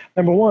 Okay?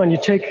 Number one, you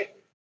take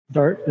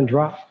dart and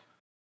drop.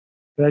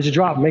 But as you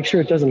drop, make sure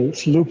it doesn't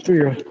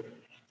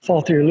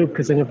fall through your loop,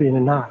 because then you'll be in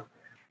a knot.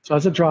 So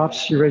as it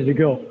drops, you're ready to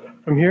go.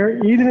 From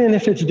here, even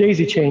if it's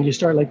daisy chain, you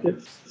start like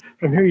this.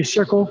 From here, you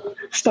circle,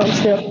 stomp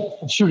step,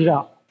 and shoot it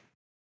out.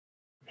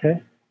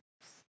 Okay?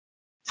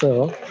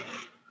 So,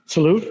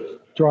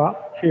 salute,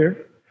 drop,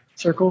 here,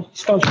 circle,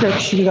 stomp step,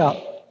 shoot it out.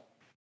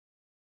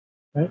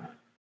 Right?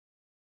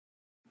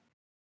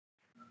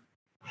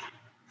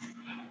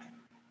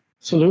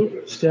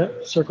 Salute,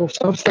 step, circle,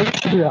 stomp step,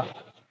 shoot it out.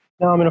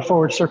 Now I'm in a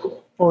forward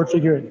circle, forward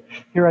figure eight.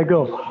 Here I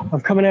go.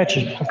 I'm coming at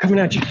you. I'm coming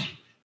at you.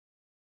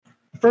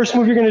 First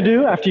move you're going to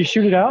do after you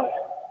shoot it out,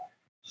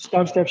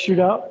 stomp step, shoot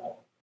out.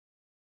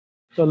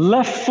 The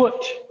left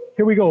foot,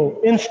 here we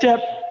go, instep,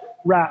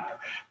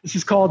 wrap. This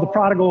is called the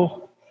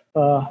prodigal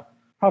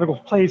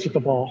plays with the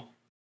ball.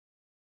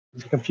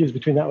 I'm confused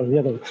between that one and the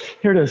other one.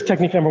 Here it is,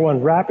 technique number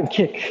one, wrap and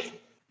kick.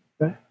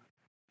 Okay?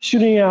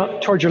 Shooting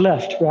out towards your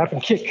left, wrap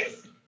and kick.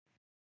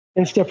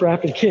 Instep,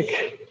 wrap and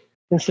kick.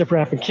 Instep,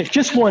 wrap and kick.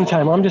 Just one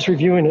time, I'm just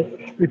reviewing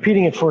it,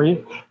 repeating it for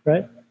you,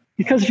 right?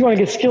 Because if you want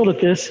to get skilled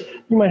at this,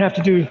 you might have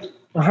to do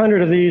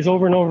 100 of these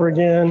over and over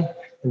again,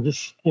 and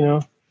just,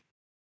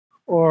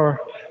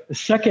 or the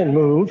second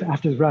move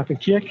after the wrap and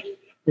kick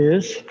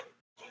is,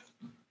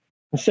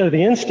 instead of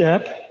the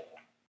instep,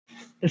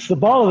 it's the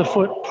ball of the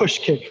foot push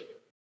kick.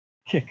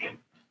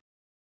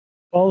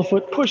 Ball of the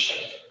foot push.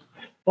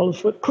 Ball of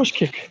the foot push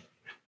kick.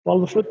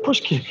 Ball of the foot push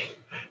kick.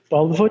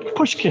 Ball of the foot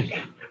push kick,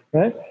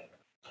 right?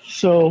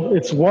 So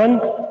it's 1,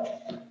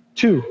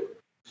 2.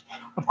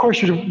 Of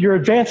course, you're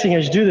advancing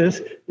as you do this.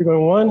 You're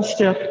going 1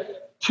 step,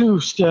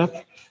 2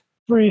 step,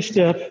 3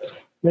 step,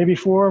 maybe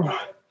 4.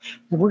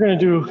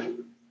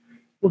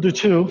 We'll do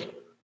 2.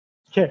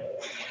 Okay.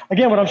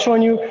 Again, what I'm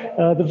showing you,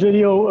 the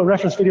video,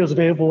 reference video is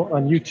available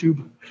on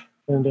YouTube,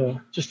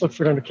 and just look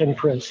for it under Kenny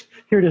Perez.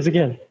 Here it is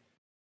again.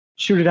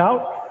 Shoot it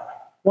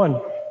out.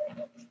 1.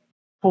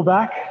 Pull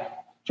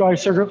back. Draw your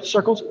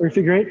circles or your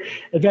figure eight.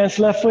 Advance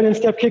left foot,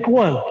 instep, kick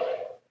 1.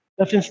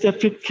 Left instep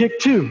kick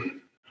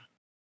 2.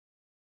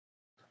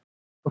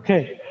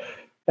 Okay,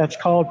 that's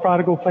called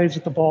prodigal plays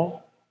with the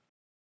ball.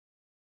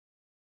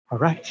 All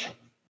right.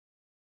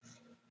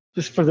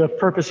 Just for the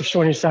purpose of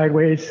showing you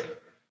sideways.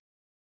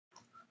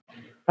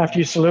 After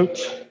you salute,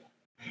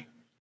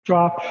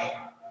 drop,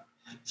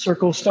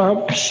 circle,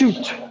 stomp,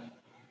 shoot.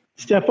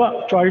 Step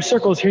up, draw your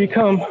circles, here you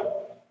come.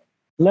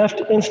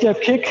 Left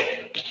instep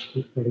kick.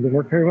 That didn't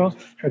work very well.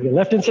 Try to get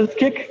left instep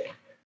kick,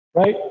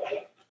 right,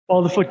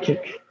 ball the foot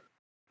kick.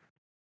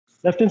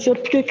 Left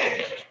instep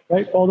kick,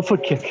 right, ball the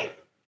foot kick.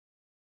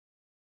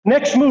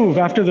 Next move,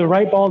 after the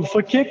right ball the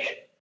foot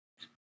kick,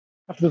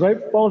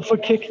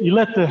 you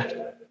let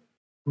the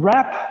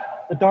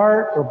wrap the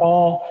dart or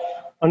ball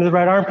under the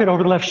right armpit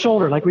over the left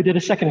shoulder, like we did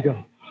a second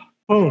ago.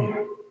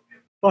 Boom.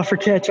 Buffer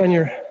catch on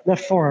your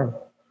left forearm.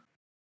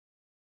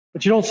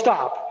 But you don't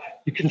stop.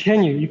 You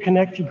continue. You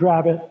connect, you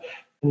grab it,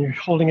 and you're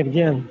holding it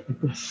again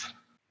like this.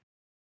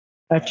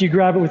 After you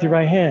grab it with your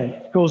right hand,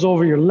 it goes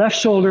over your left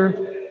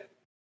shoulder.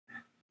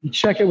 You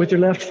check it with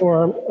your left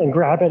forearm and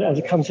grab it as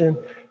it comes in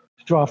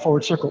to draw a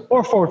forward circle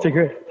or forward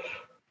figure 8.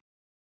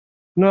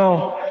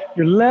 Now,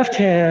 your left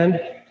hand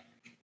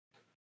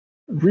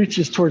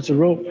reaches towards the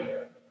rope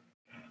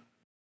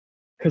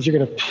because you're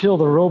going to peel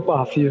the rope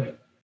off you.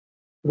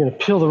 You're going to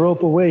peel the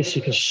rope away so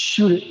you can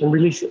shoot it and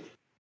release it.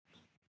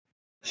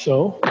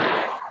 So,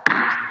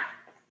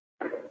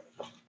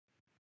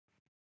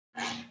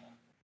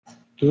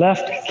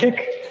 left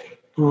kick,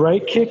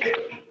 right kick,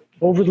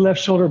 over the left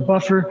shoulder,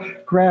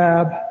 buffer,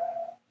 grab,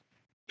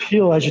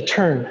 peel as you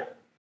turn.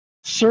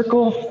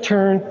 Circle,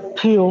 turn,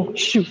 peel,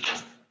 shoot.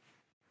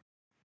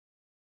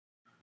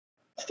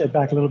 Step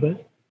back a little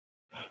bit.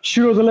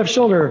 Shoot over the left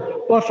shoulder,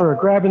 buffer,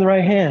 grab in the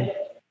right hand.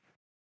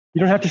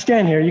 You don't have to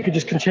stand here, you can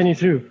just continue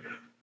through.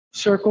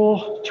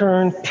 Circle,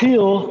 turn,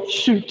 peel,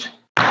 shoot.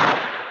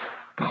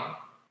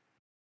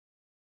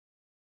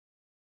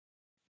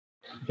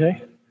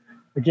 Okay,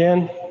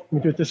 again, let me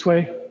do it this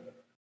way.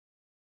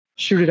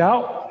 Shoot it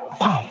out,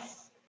 pow.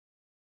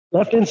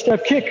 Left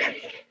instep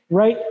kick,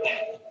 right,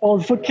 ball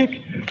the foot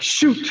kick,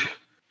 shoot.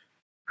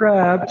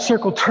 Grab,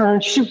 circle,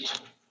 turn,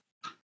 shoot.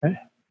 Okay.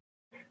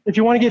 If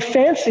you want to get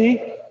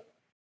fancy,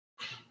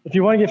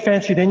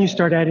 then you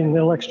start adding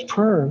little extra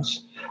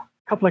turns,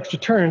 a couple extra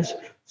turns.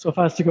 So if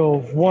I was to go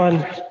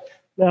 1,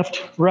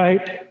 left,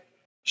 right,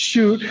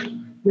 shoot,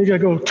 maybe I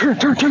go turn,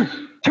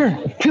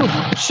 peel,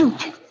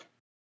 shoot,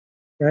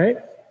 right?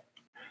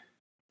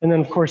 And then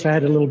of course I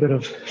had a little bit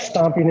of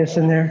stompiness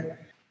in there,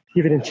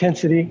 give it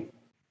intensity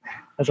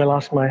as I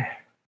lost my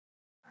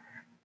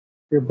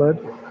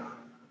earbud.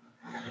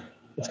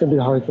 It's gonna be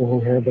a hard thing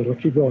in here, but we'll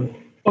keep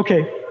going.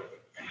 Okay.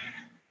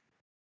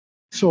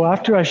 So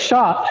after I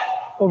shot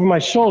over my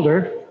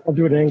shoulder, I'll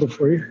do an angle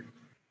for you.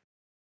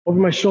 Over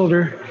my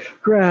shoulder,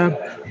 grab,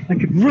 I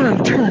could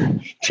run,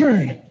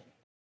 turn.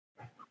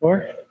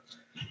 Or,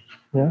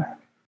 yeah.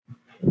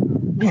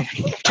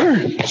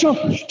 Turn, jump,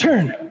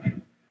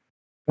 turn.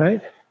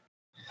 Right?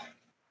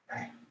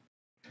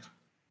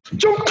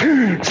 Jump,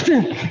 turn,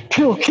 spin,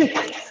 peel, kick,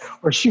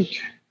 or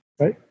shoot.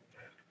 Right?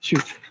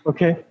 Shoot.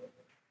 Okay?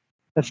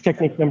 That's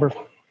technique number.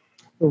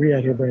 Where are we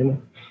at here,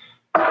 Brandon?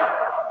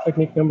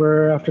 Technique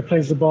number after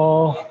plays the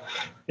ball,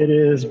 it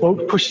is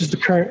boat pushes the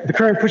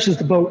current pushes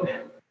the boat.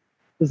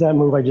 Is that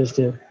move I just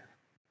did.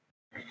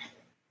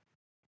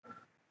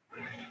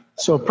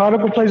 So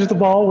prodigal plays with the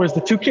ball was the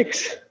 2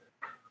 kicks.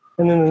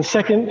 And then the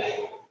second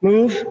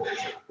move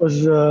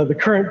was the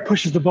current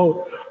pushes the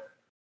boat.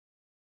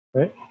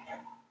 Right?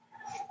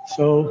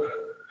 So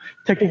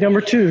technique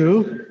number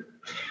 2,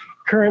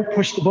 current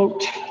push the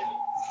boat.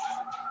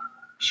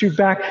 Shoot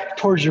back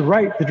towards your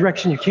right, the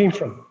direction you came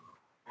from.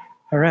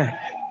 All right.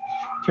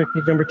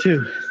 Technique number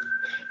 2.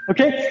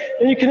 Okay,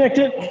 then you connect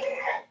it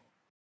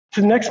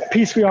to the next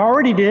piece we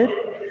already did.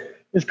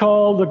 It's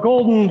called the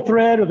golden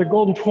thread or the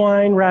golden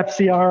twine wraps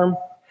the arm.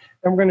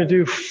 And we're going to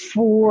do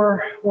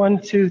 4,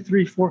 1, 2,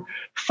 3, 4,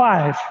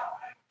 5.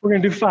 We're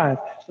going to do 5.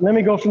 So let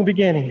me go from the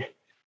beginning.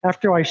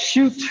 After I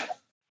shoot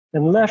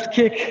and left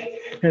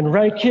kick and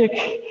right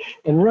kick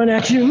and run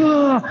at you,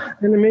 and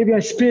then maybe I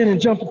spin and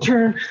jump and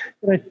turn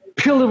and I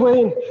peel it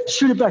away and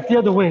shoot it back the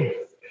other way.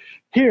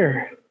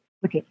 Here.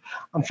 Look at,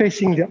 I'm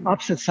facing the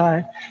opposite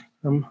side.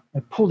 I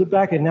pulled it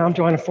back and now I'm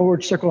drawing a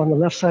forward circle on the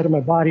left side of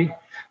my body.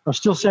 I'm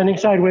still standing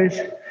sideways.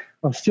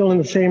 I'm still in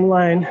the same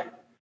line.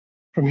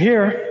 From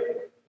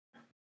here,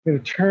 I'm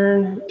going to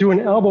turn, do an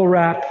elbow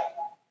wrap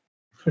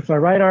with my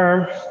right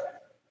arm,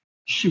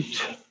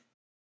 shoot.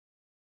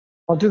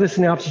 I'll do this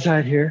on the opposite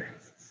side here,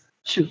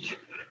 shoot.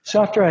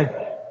 So after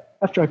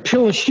I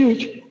peel and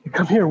shoot, I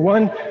come here,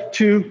 1,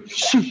 2,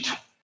 shoot.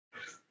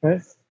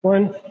 Right?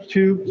 1,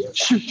 2,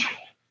 shoot.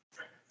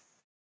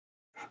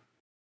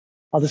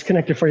 I'll just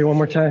connect it for you one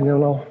more time,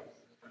 then I'll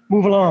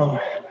move along.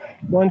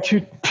 1,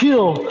 2,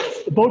 peel.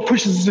 The boat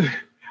pushes,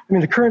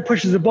 the current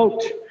pushes the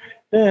boat.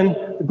 Then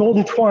the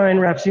golden twine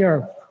wraps the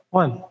arm.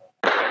 1.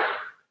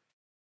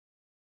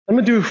 I'm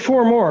gonna do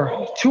 4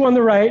 more, 2 on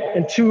the right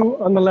and 2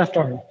 on the left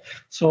arm.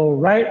 So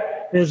right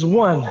is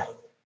 1.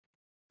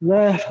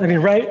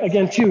 Right,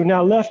 again 2.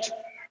 Now left,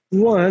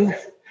 1,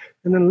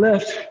 and then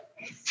left,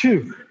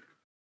 2.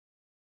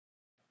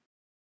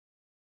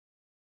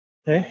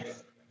 Okay,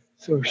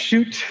 so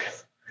shoot,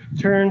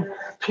 turn,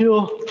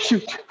 peel,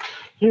 shoot.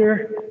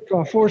 Here,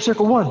 draw forward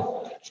circle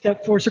 1,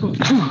 step forward circle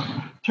 2,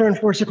 turn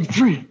forward circle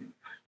 3.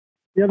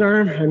 The other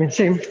arm,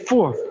 same,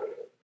 4.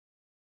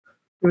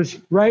 It was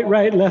right,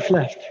 right, left,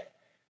 left.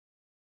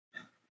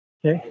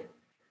 Okay,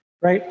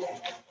 right,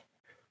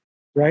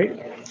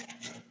 right,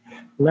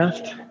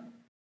 left,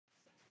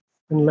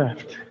 and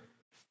left.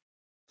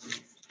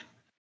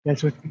 You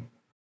guys with me?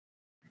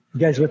 You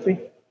guys with me?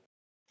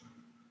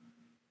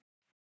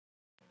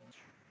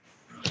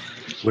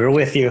 We're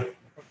with you.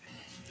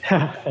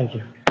 Thank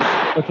you.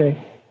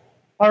 Okay.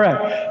 All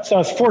right. So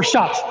it's 4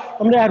 shots.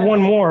 I'm going to add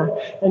one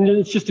more, and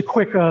it's just a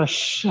quick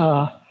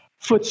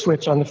foot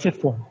switch on the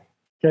 5th one.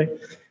 Okay.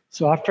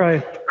 So after I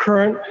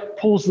current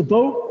pulls the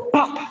boat,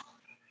 pop.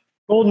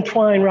 Golden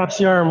twine wraps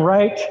the arm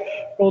right.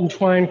 Golden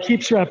twine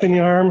keeps wrapping the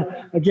arm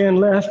again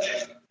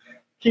left.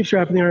 Keeps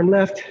wrapping the arm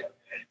left.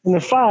 And the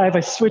 5,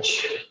 I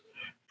switch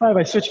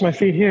my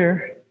feet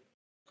here.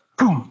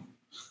 Boom.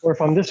 Or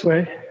if I'm this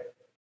way,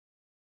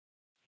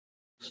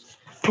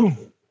 boom.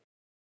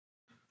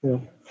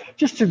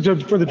 Just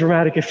for the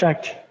dramatic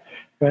effect,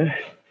 right?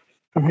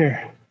 From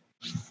here.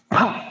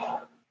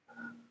 Pop.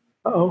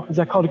 Uh-oh, is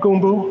that called a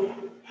gumbu?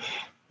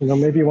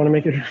 Maybe you want to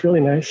make it really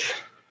nice.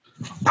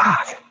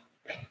 Pop.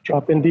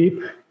 Drop in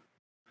deep.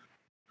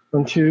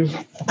 1, 2,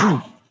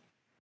 boom.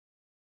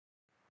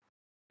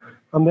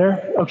 I'm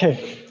there?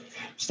 Okay.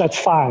 So that's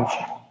 5.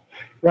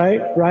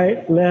 Right,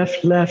 right,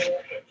 left, left,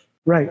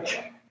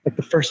 right. Like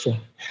the first one.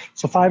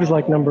 So 5 is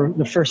like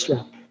the first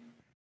rep.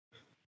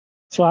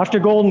 So after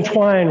golden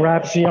twine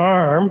wraps the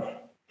arm,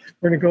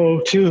 we're going to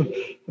go to,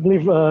 I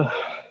believe,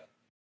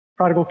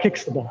 prodigal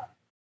kicks the ball.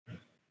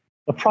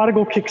 The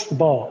prodigal kicks the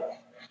ball.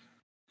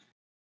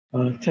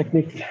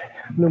 Technique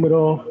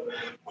numero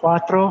 4.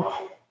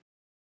 All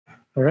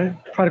right,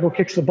 prodigal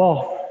kicks the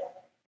ball.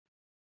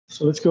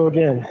 So let's go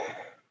again.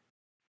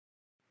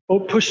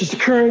 Boat pushes the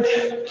current.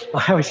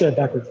 I always said it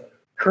backwards.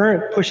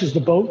 Current pushes the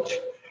boat.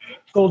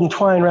 Golden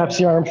twine wraps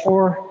the arm.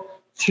 4,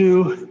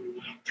 2,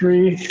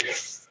 3,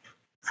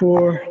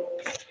 4,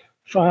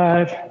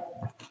 5.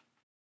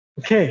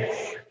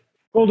 Okay.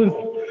 Golden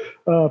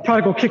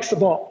prodigal kicks the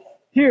ball.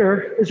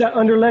 Here is that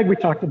under leg we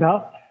talked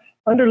about.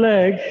 Under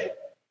leg,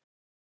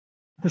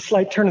 the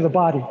slight turn of the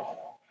body.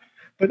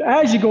 But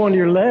as you go under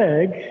your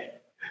leg,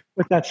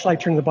 with that slight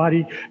turn of the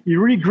body, you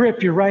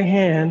regrip your right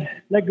hand,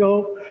 let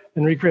go,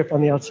 and regrip on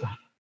the outside.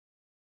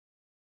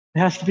 It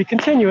has to be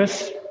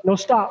continuous, no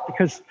stop,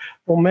 because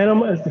the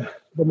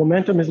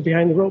momentum is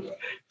behind the rope. So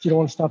you don't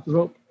want to stop the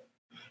rope,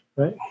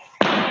 right?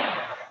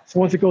 So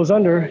once it goes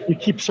under, you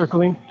keep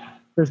circling.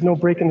 There's no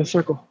break in the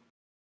circle.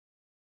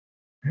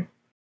 Okay?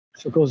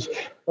 So it goes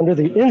under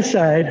the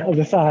inside of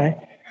the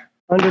thigh,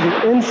 under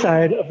the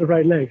inside of the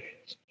right leg.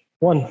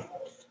 1.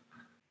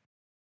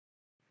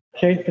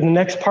 Okay, and the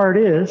next part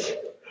is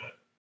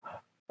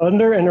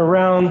under and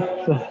around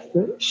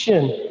the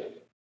shin.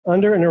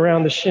 Under and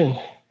around the shin,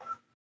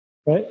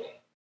 right?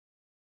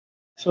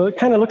 So it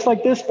kind of looks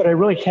like this, but I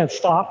really can't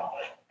stop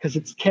because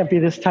it can't be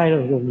this tight.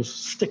 It'll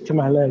just stick to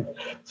my leg.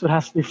 So it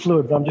has to be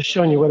fluid, but I'm just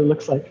showing you what it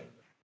looks like.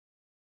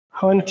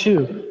 1,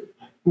 2.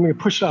 I'm going to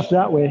push it off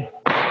that way.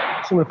 So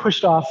I'm going to push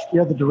it off the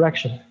other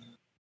direction.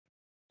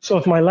 So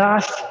if my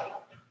last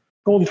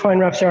golden twine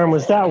wraps arm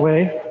was that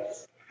way,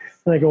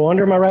 then I go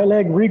under my right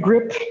leg,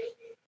 regrip,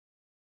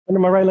 under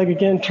my right leg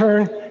again,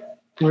 turn,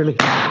 and release.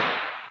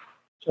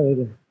 Try that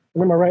again.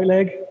 Under my right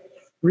leg,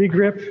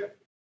 regrip,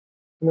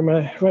 under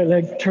my right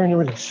leg, turn and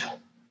release.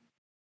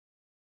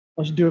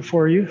 I'll just do it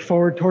for you,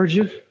 forward towards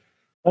you.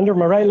 Under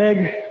my right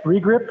leg,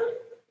 regrip.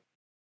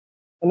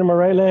 Under my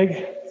right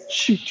leg,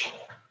 shoot.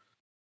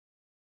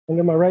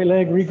 Under my right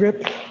leg,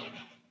 regrip.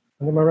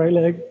 Under my right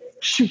leg,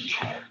 shoot.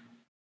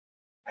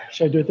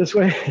 Should I do it this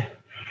way?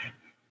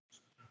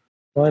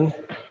 1,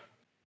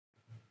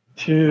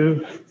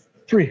 2,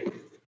 3.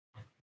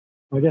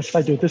 Well, I guess if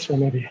I do it this way,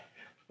 maybe.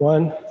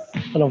 1, I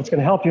don't know if it's going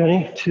to help you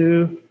any.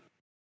 2,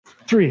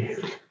 3.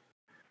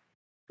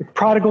 The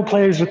prodigal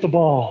plays with the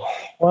ball.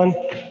 1,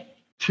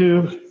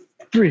 2,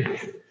 3.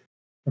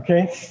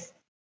 Okay?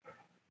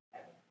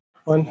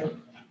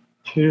 1,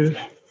 2,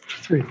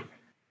 3.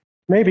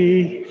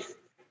 Maybe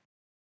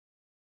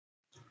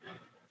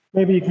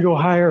you can go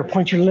higher or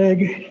point your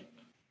leg.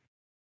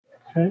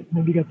 Okay,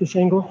 maybe you got this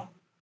angle.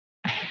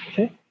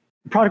 Okay?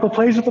 The prodigal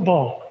plays with the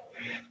ball.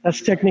 That's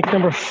technique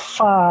number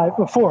 4.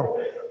 All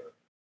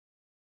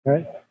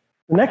right?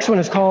 The next one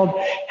is called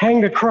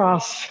hang the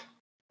cross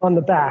on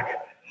the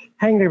back.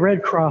 Hang the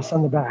red cross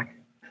on the back.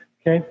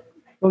 Okay?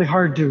 Really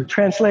hard to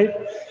translate,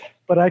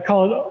 but I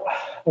call it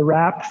a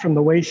wrap from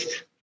the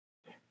waist.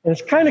 And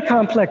it's kind of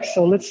complex,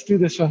 so let's do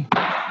this one.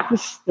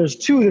 There's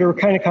 2 that are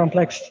kind of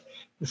complex.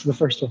 This is the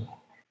first one.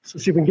 So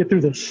let's see if we can get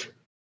through this.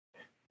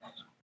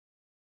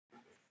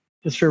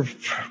 Just for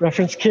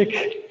reference,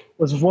 kick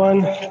was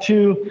 1,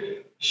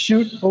 2,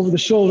 shoot over the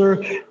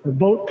shoulder. The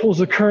boat pulls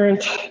the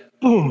current.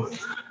 Boom.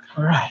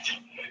 All right.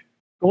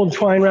 Golden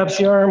twine wraps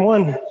the arm.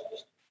 1,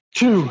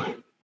 2,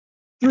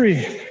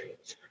 3,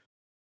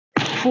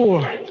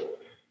 4,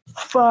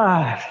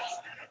 5.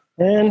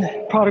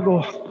 And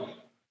prodigal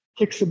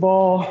kicks the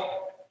ball.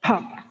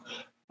 Hop.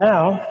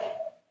 Now,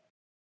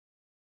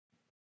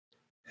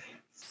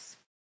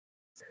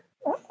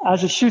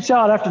 as it shoots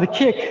out after the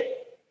kick,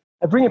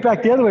 I bring it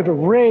back the other way, but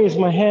raise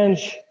my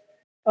hands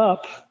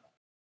up.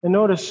 And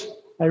notice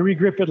I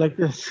regrip it like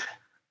this.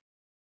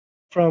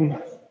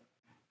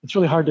 It's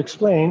really hard to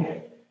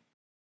explain.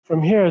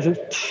 From here, as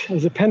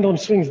the pendulum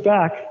swings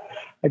back,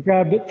 I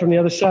grab it from the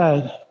other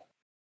side.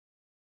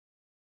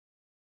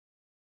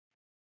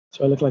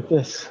 So I look like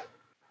this.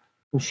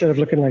 Instead of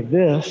looking like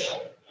this,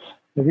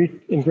 I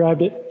reached and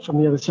grabbed it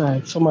from the other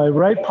side. So my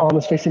right palm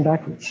is facing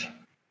backwards.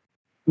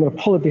 I'm going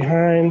to pull it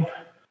behind.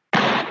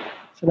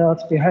 So now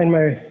it's behind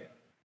my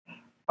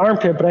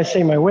armpit, but I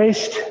say my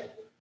waist.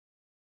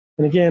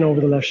 And again, over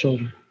the left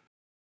shoulder.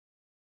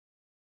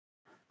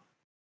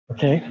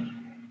 Okay?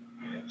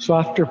 So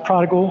after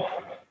prodigal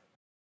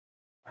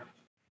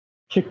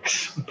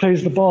kicks,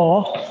 plays the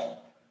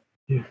ball,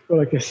 you go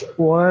like this.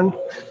 1,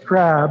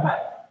 grab.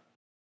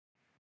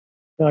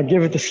 Now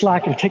give it the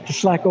slack and take the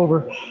slack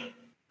over.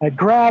 I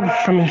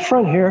grab from in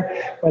front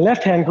here. My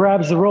left hand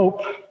grabs the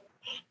rope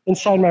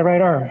inside my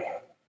right arm.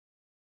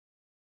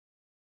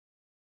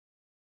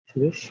 See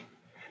this?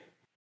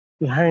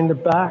 Behind the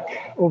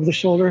back, over the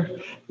shoulder,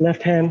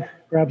 left hand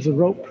grabs the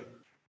rope.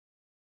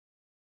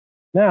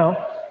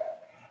 Now,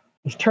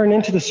 let's turn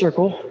into the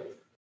circle.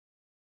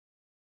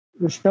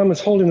 This thumb is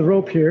holding the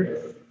rope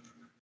here.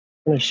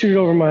 And I shoot it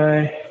over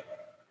my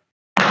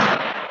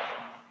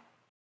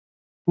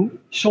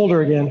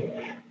shoulder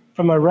again.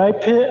 From my right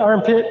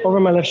armpit over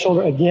my left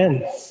shoulder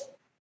again.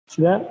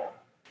 See that?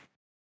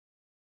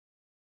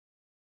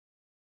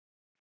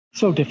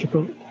 So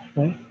difficult,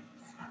 right?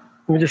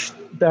 Let me just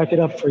back it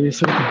up for you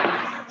so you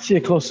can see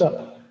it close up.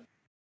 Let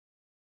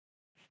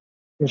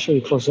me show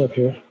you close up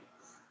here.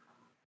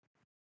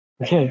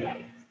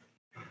 Okay.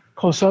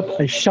 Close up,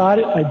 I shot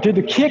it, I did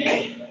the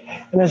kick,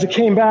 and as it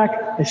came back,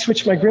 I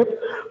switched my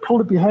grip,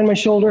 pulled it behind my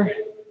shoulder,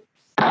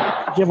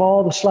 give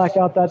all the slack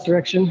out that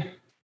direction,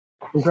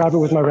 and grab it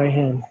with my right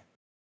hand.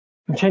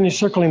 Continue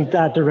circling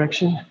that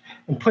direction,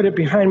 and put it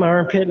behind my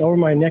armpit and over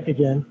my neck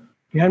again.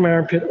 Behind my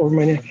armpit, over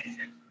my neck.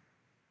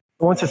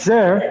 And once it's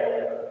there,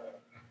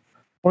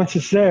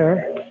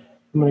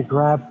 I'm going to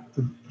grab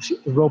the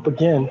rope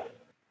again.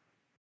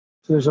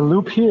 So there's a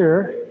loop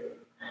here.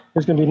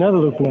 There's going to be another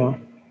loop now.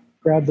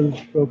 Grab the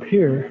rope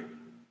here.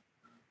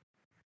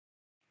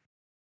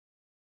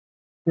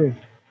 Here.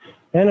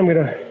 And I'm going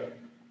to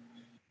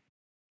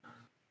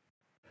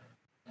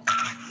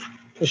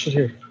push it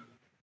here.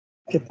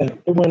 Get that.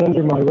 It went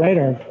under my right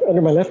arm,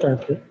 under my left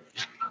armpit.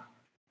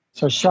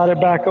 So I shot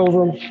it back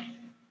over him.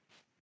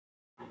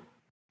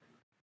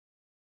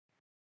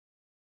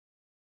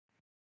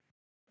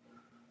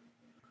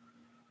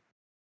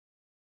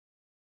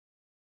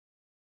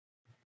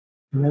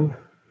 And then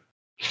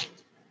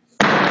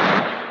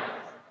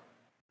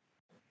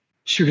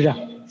shoot it out.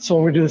 So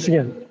I'm going to do this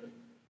again.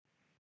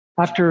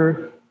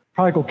 After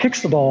prodigal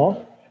kicks the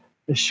ball,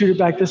 I shoot it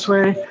back this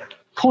way,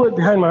 pull it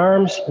behind my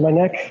arms, my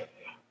neck,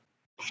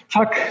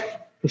 tuck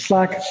the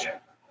slack.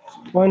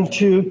 1,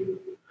 2,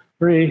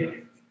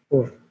 3,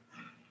 4.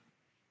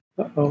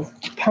 Uh-oh.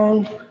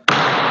 Pound.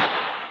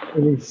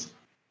 Release.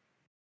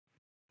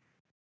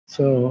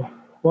 So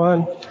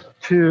 1,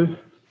 2,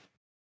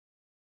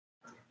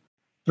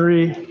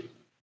 3.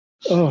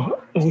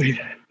 Oh, wait.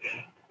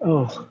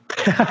 Oh.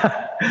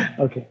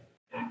 Okay.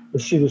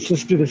 Let's see this.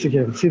 Let's do this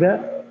again. See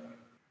that?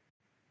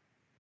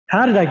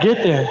 How did I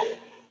get there?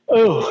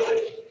 Oh,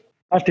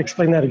 I have to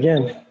explain that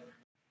again.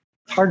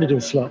 It's hard to do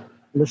it slow.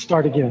 Let's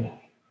start again.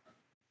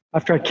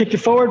 After I kicked it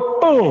forward,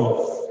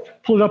 boom.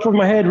 Pull it up over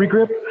my head,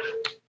 regrip.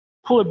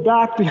 Pull it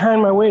back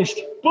behind my waist.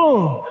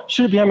 Boom.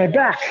 Shoot it behind my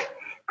back.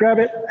 Grab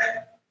it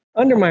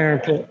under my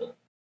armpit.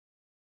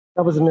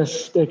 That was a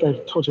mistake I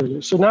told you to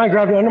do. So now I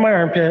grabbed it under my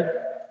armpit.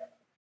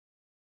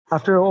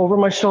 After over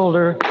my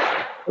shoulder,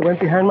 it went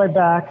behind my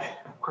back.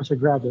 Of course, I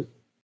grabbed it.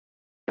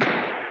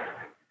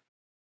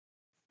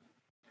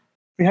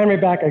 Behind my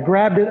back, I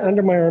grabbed it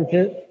under my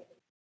armpit.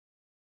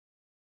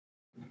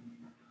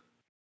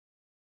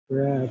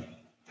 Grab.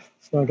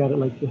 So now I got it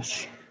like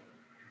this.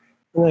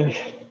 And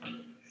I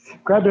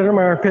grabbed it under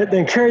my armpit,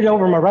 then carried it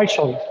over my right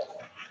shoulder.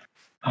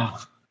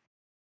 Oh.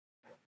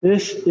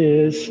 This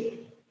is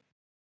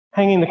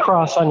hanging the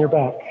cross on your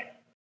back.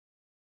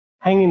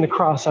 Hanging the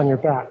cross on your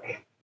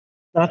back.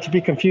 Not to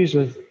be confused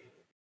with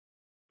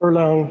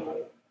Furlong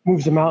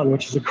moves the mountain,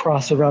 which is a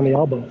cross around the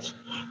elbows.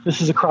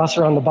 This is a cross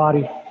around the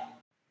body.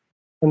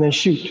 And then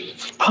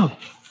shoot. Pump.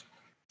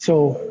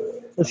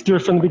 So let's do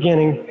it from the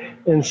beginning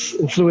in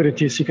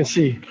fluidity so you can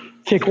see.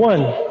 Kick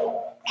 1,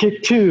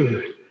 kick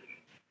 2,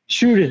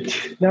 shoot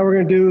it. Now we're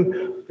going to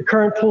do the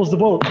current pulls the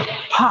boat.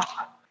 Pop.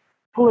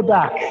 Pull it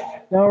back.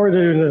 Now we're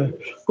doing the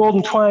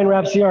golden twine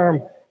wraps the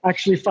arm.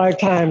 Actually 5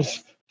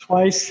 times.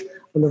 Twice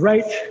on the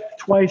right,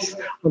 twice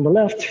on the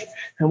left,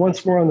 and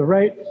once more on the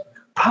right.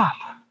 Pop.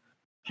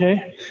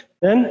 Okay?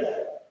 Then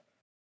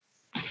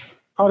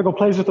Prodigal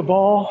plays with the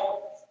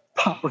ball,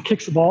 pop, or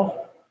kicks the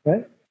ball,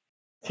 right?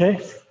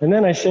 Okay, and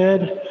then I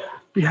said,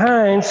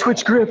 behind,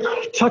 switch grip,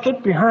 tuck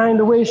it behind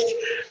the waist,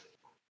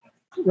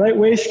 right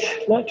waist,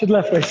 not to the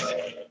left waist.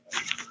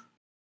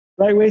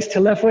 Right waist to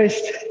left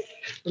waist,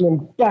 and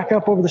then back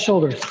up over the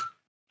shoulder.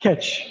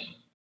 Catch,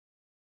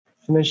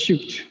 and then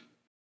shoot.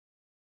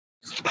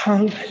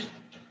 Pound,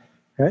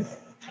 right?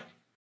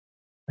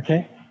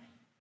 Okay.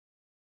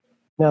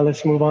 Now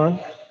let's move on.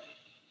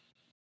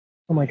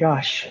 Oh my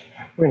gosh,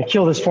 we're gonna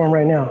kill this form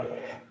right now.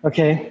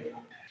 Okay.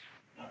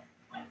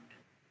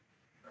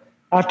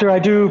 After I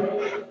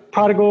do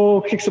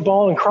prodigal, kicks the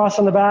ball and cross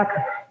on the back,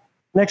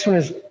 next one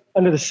is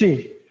under the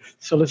C.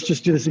 So let's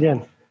just do this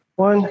again.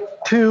 1,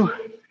 2,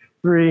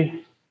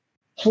 3,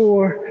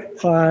 4,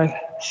 5,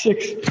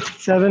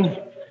 6, 7. You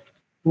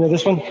know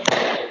this one?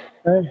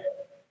 Right?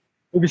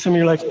 Maybe some of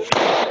you are like,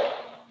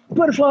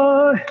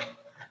 butterfly,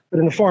 but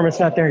in the form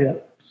it's not there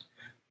yet.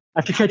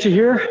 After you catch it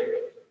here,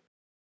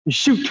 you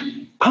shoot,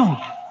 boom.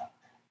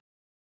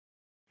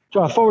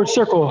 Draw a forward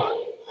circle.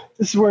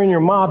 This is where in your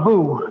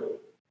ma-boo,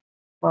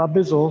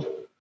 ma-bizzle,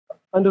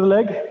 under the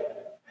leg.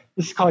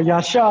 This is called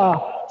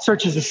yasha,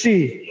 searches the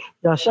sea.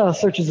 Yasha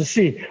searches the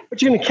sea.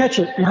 But you're gonna catch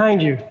it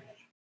behind you.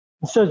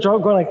 Instead of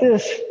going like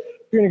this,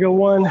 you're gonna go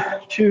 1,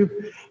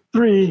 2,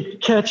 3,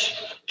 catch,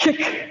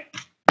 kick.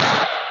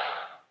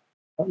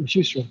 Out your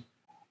shoestring.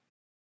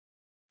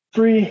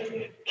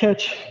 3,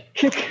 catch,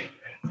 kick.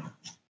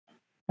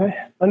 Okay.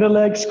 Under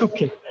leg, scoop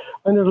kick.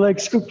 Under the leg,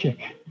 scoop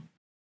kick.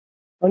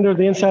 Under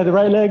the inside of the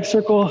right leg,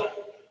 circle,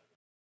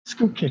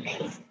 scoop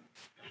kick.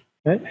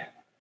 Okay.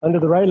 Under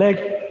the right leg,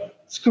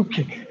 scoop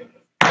kick.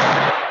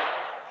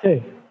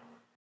 Okay.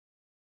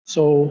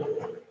 So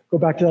go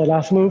back to that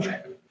last move.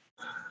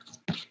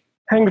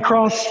 Hang the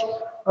cross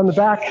on the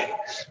back.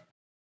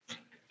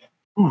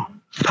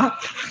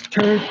 Pop,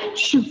 turn,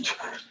 shoot.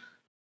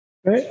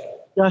 Right?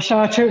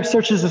 Yasha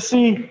searches the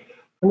sea.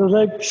 Under the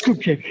leg, scoop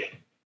kick.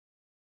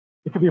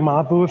 It could be a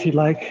ma-boo if you'd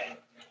like.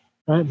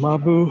 Right?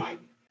 Ma-boo,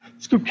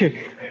 scoop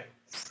kick.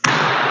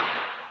 I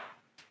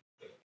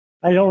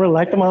don't really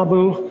like the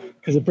ma-boo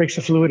because it breaks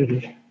the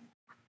fluidity.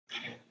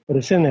 But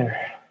it's in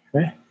there.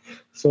 Right?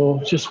 So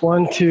just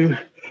 1, 2,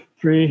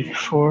 3,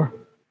 4.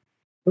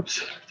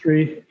 Oops.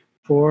 3,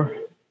 4.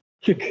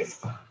 Kick.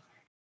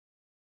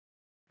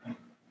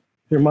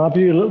 Your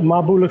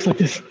ma-boo looks like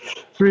this.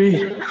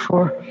 3,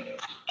 4.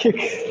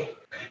 Kick.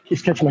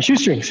 Keeps catching my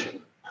shoestrings.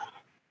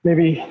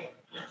 Maybe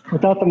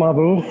without the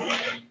ma-boo,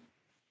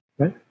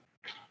 right?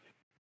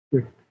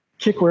 Your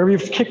kick, wherever your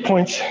kick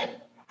points,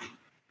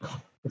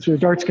 that's where your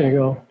dart's gonna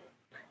go.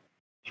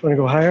 If you wanna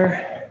go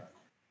higher,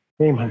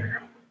 aim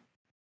higher.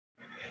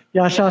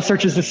 Yasha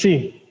searches the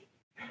sea.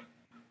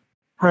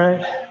 All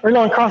right, early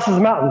on crosses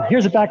the mountain.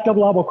 Here's a back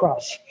double elbow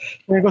cross.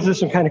 We're gonna go through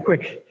this one kind of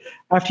quick.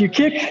 After you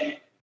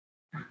kick,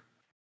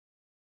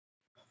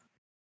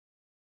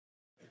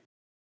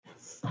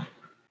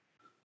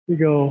 you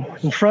go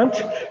in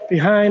front,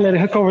 behind, let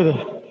it hook over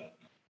the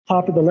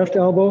top of the left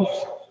elbow,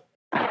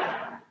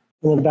 and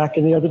then back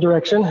in the other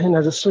direction. And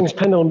as it swings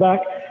pendulum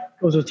back,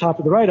 goes to the top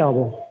of the right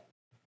elbow.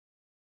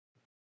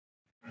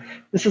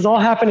 This is all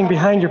happening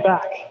behind your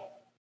back.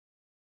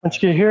 Once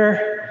you get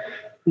here,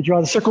 you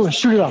draw the circle and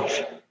shoot it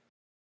off.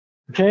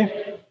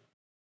 Okay?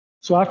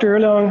 So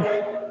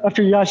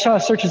after Yasha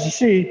searches the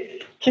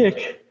sea,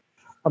 kick,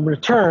 I'm going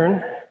to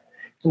turn,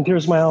 and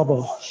here's my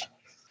elbow.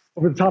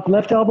 Over the top of the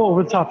left elbow,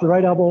 over the top of the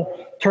right elbow,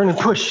 turn and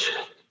push.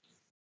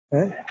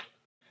 Okay?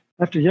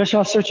 After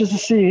Yasha searches the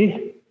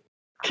sea,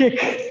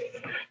 kick,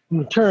 I'm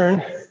going to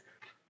turn,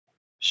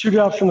 shoot it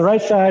out from the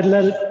right side,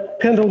 let it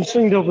pendulum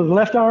swing over the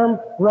left arm,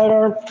 right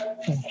arm,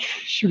 and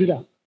shoot it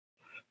out.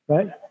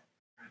 Right?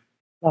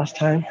 Last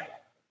time.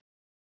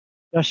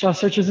 Yasha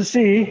searches the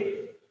sea,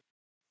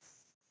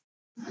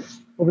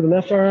 over the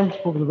left arm,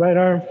 over the right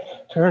arm,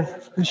 turn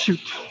and shoot.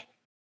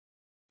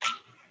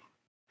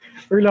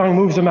 Erlang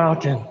moves the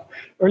mountain.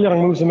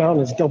 Erlang moves the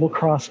mountain is double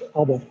cross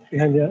elbow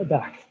behind the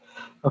back.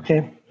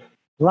 Okay.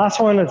 The last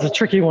one is a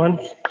tricky one.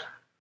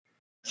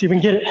 See if we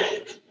can get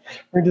it.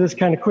 We're gonna do this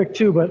kind of quick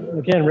too, but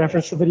again,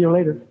 reference the video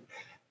later.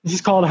 This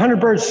is called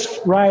 100 birds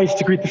rise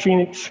to greet the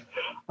phoenix.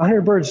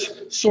 100 birds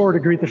soar to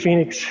greet the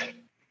phoenix.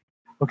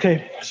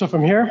 Okay, so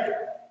from here,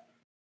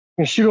 I'm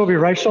gonna shoot over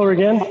your right shoulder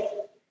again,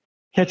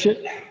 catch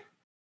it.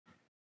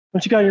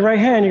 Once you got your right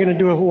hand, you're gonna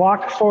do a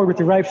walk forward with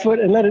your right foot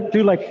and let it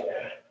do like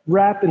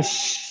wrap and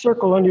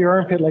circle under your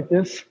armpit like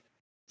this.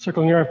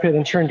 Circle in your armpit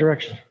and turn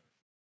direction.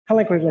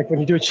 Kind of like when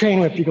you do a chain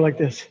whip, you go like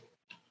this.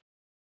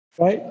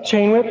 Right?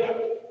 Chain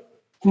whip,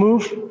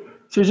 move.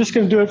 So you're just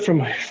gonna do it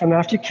from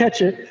after you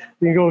catch it,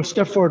 you can go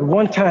step forward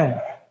one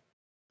time.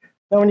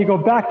 Now when you go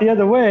back the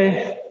other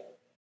way,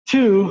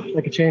 2,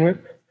 like a chain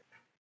whip,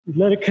 you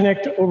let it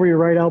connect over your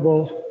right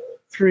elbow,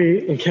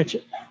 3, and catch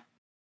it.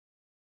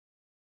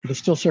 But it's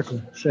still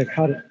circling, so I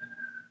caught it.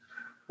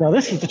 Now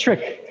this is the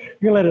trick.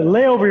 You're gonna let it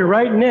lay over your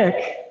right neck,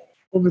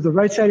 over the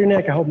right side of your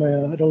neck. I hope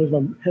I don't lose my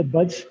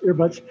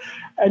earbuds.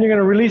 And you're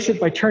gonna release it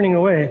by turning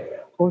away.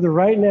 Over the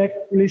right neck,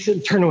 release it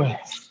and turn away.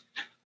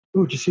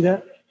 Ooh, did you see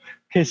that?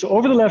 Okay, so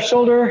over the left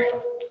shoulder,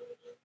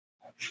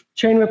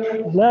 chain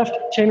whip left,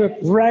 chain whip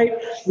right,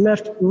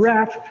 left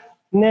wrap,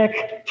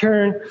 neck,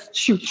 turn,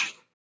 shoot.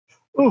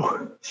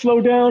 Ooh,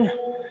 slow down.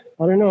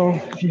 I don't know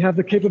if you have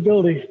the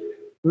capability.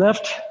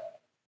 Left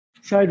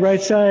side,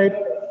 right side,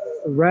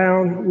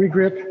 around,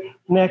 regrip,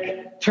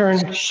 neck,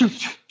 turn,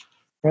 shoot.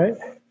 Right?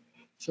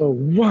 So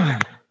 1,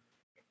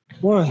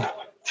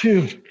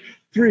 2,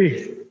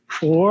 3,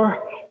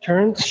 4,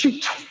 turn,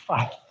 shoot,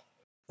 5.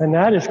 And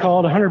that is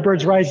called 100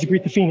 birds rise to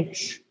greet the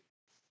phoenix.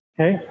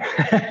 Okay?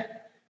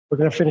 We're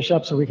going to finish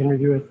up so we can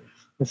review it.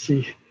 Let's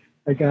see.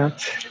 I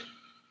got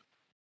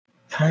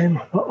time.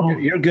 Uh-oh.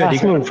 You're good. You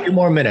got a few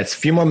more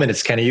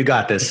minutes. Kenny. You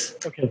got this.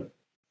 Okay.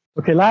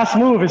 Okay, last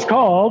move is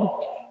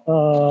called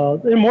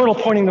Immortal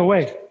Pointing the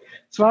Way.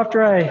 So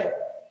after I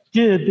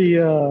did the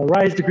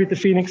rise to greet the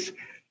phoenix,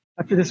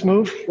 after this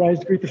move, rise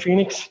to greet the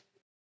phoenix,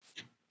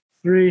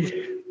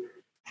 3,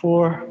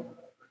 4,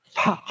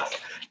 pop.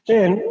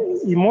 Then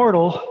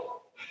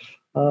Immortal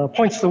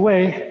points the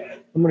way.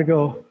 I'm going to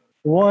go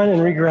 1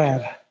 and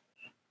re-grab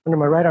under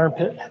my right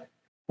armpit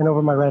and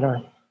over my right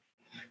arm.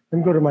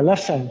 Then go to my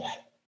left side.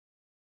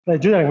 When I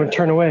do that, I'm going to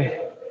turn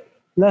away.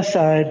 Left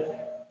side.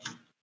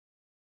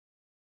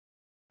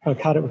 I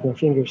caught it with my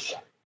fingers.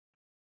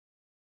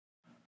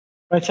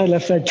 Right side,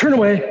 left side, turn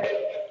away.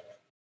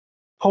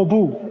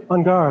 Hobu,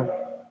 on guard.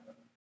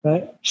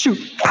 Right? Shoot.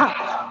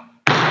 Pop.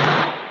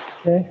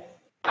 Okay.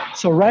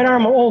 So right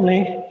arm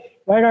only.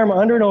 Right arm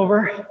under and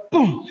over.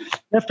 Boom.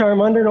 Left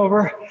arm under and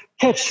over.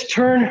 Catch.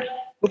 Turn.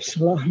 Oops.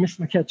 Well, I missed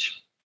my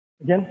catch.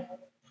 Again.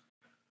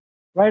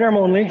 Right arm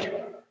only.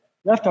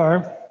 Left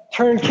arm.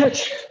 Turn.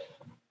 Catch.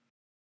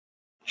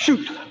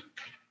 Shoot.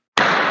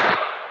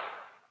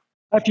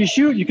 After you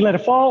shoot, you can let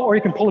it fall or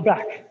you can pull it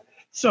back.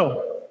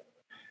 So,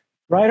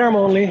 right arm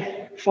only,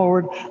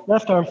 forward,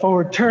 left arm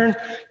forward, turn,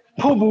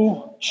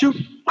 pull, shoot,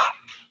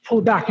 pull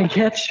it back and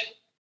catch,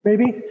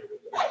 maybe,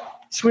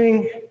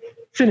 swing,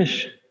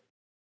 finish.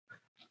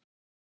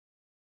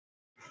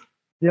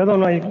 The other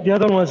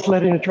one was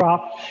letting it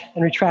drop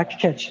and retract,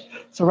 catch.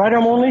 So right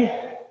arm only,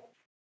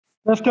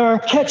 left arm,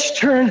 catch,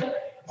 turn,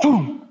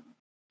 boom,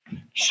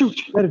 shoot,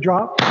 let it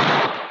drop,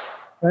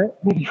 right?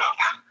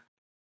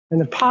 And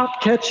then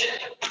pop, catch,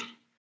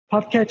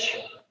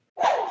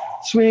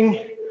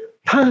 swing,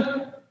 punt,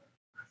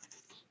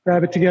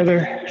 grab it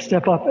together,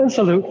 step up and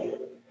salute.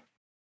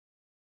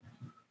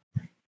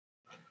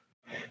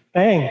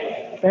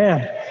 Bang,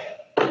 bam.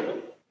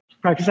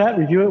 Practice that,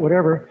 review it,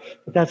 whatever,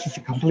 but that's just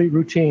a complete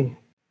routine.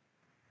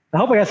 I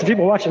hope I got some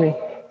people watching me.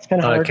 It's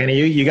kind of hard.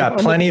 Kenny, you got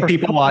plenty of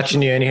people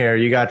watching you in here.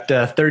 You got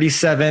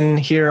 37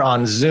 here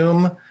on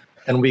Zoom,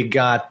 and we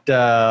got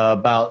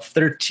about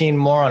 13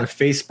 more on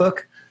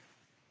Facebook.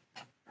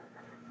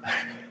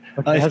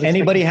 Okay, if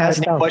anybody has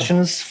any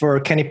questions for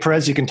Kenny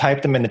Perez, you can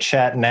type them in the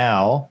chat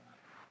now.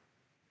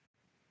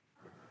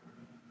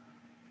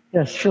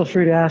 Yes, feel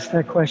free to ask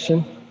that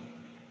question.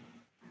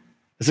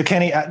 So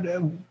Kenny, how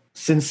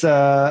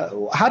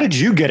did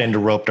you get into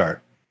rope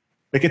dart?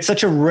 Like, it's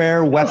such a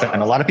rare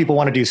weapon. A lot of people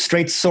want to do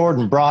straight sword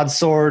and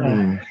broadsword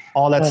and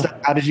all that stuff.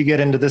 How did you get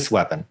into this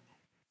weapon?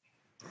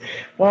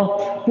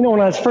 Well, when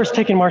I was first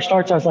taking martial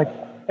arts, I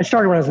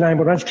started when I was 9,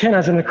 but when I was 10, I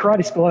was in the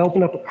karate school. I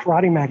opened up a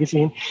karate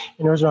magazine,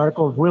 and there was an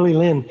article of Willie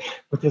Lin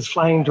with his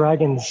flying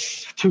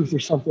dragon's tooth or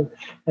something.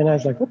 And I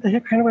was like, what the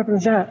heck kind of weapon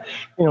is that?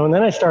 And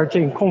then I started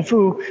taking Kung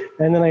Fu,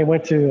 and then I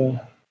went to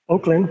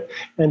Oakland,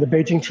 and the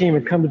Beijing team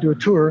had come to do a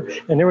tour,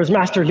 and there was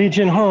Master Li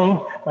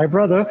Jinhong, my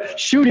brother,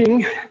 shooting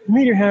the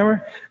meteor hammer.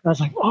 And I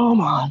was like, oh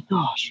my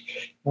gosh.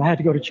 And I had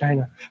to go to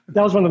China. But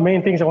that was one of the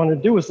main things I wanted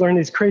to do, was learn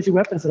these crazy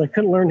weapons that I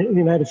couldn't learn in the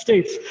United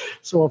States.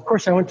 So of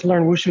course I went to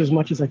learn Wushu as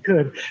much as I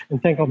could, and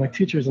thank all my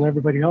teachers and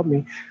everybody who helped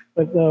me.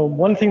 But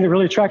one thing that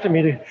really attracted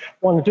me to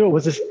want to do it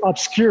was this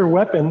obscure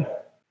weapon,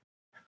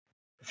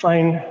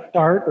 flying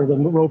dart or the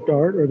rope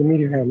dart or the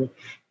meteor hammer.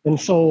 And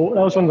so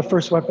that was one of the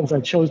first weapons I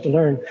chose to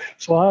learn.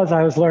 So as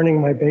I was learning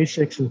my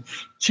basics and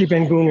Qi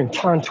Ben Gong and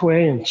Tan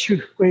Tui and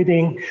Chu Hui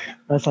Ding,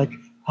 I was like,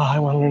 oh, I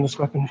want to learn this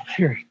weapon.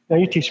 Here, now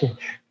you teach me. I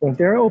went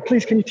there, oh,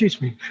 please, can you teach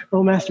me?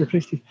 Oh, master,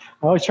 please teach.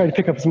 I always tried to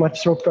pick up as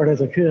much rope dart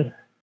as I could.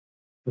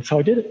 That's how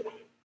I did it.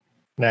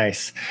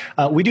 Nice.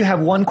 We do have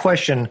one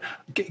question.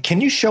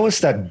 Can you show us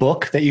that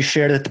book that you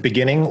shared at the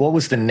beginning? What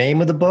was the name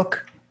of the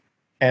book?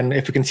 And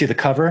if we can see the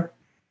cover.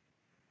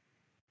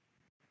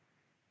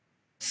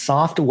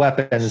 Soft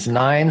Weapons,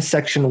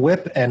 9-section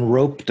whip and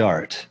rope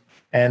dart.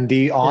 And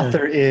the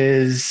author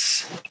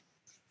is?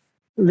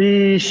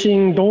 Li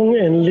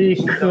Xingdong and Li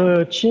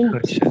Kechin.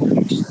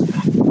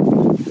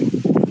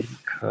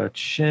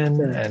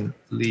 Kechin and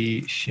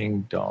Li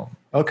Xingdong.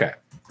 Okay.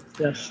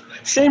 Yes.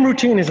 Same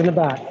routine is in the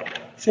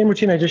back. Same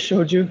routine I just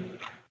showed you.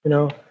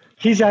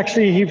 He's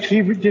actually,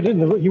 he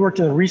worked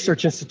in the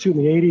Research Institute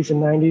in the 80s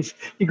and 90s.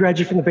 He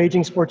graduated from the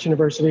Beijing Sports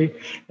University,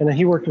 and then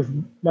he worked with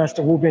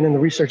Master Wu Bin in the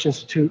Research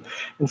Institute.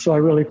 And so I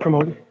really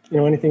promote,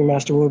 anything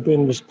Master Wu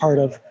Bin was part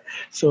of.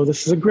 So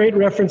this is a great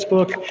reference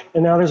book,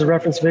 and now there's a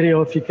reference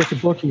video. If you get the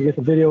book, you get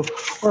the video,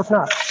 or if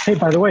not. Hey,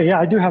 by the way, yeah,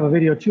 I do have a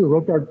video too, a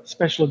rope dart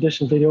special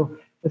edition video.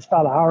 It's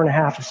about an hour and a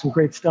half of some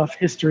great stuff,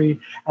 history,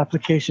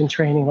 application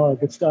training, all that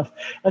good stuff.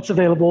 That's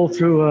available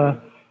through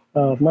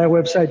my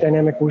website,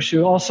 Dynamic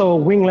Wushu. Also,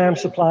 Wing Lamb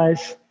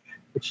Supplies,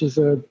 which is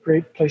a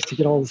great place to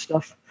get all the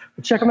stuff.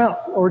 But check them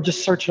out, or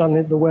just search it on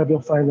the web.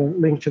 You'll find the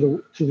link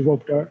to the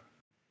rope dart.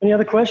 Any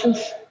other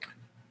questions?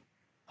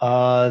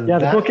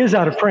 The book is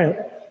out of print.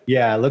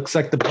 Yeah, it looks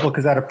like the book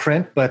is out of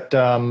print, but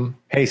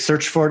hey,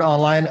 search for it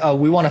online.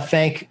 We want to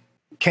thank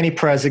Kenny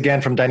Perez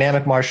again from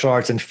Dynamic Martial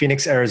Arts in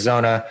Phoenix,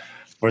 Arizona,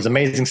 for his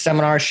amazing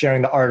seminar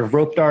sharing the art of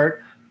rope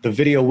dart. The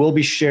video will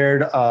be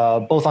shared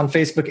both on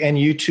Facebook and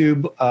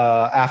YouTube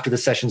after the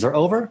sessions are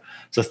over.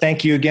 So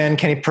thank you again,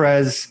 Kenny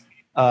Perez.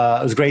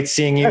 It was great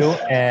seeing you.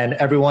 And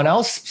everyone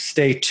else,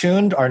 stay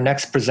tuned. Our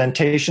next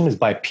presentation is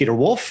by Peter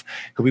Wolf,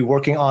 who'll be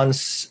working on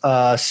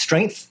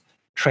strength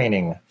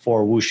training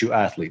for Wushu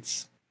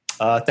athletes.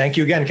 Thank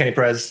you again, Kenny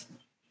Perez.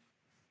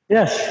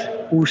 Yes,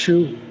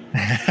 Wushu.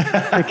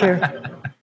 Take care.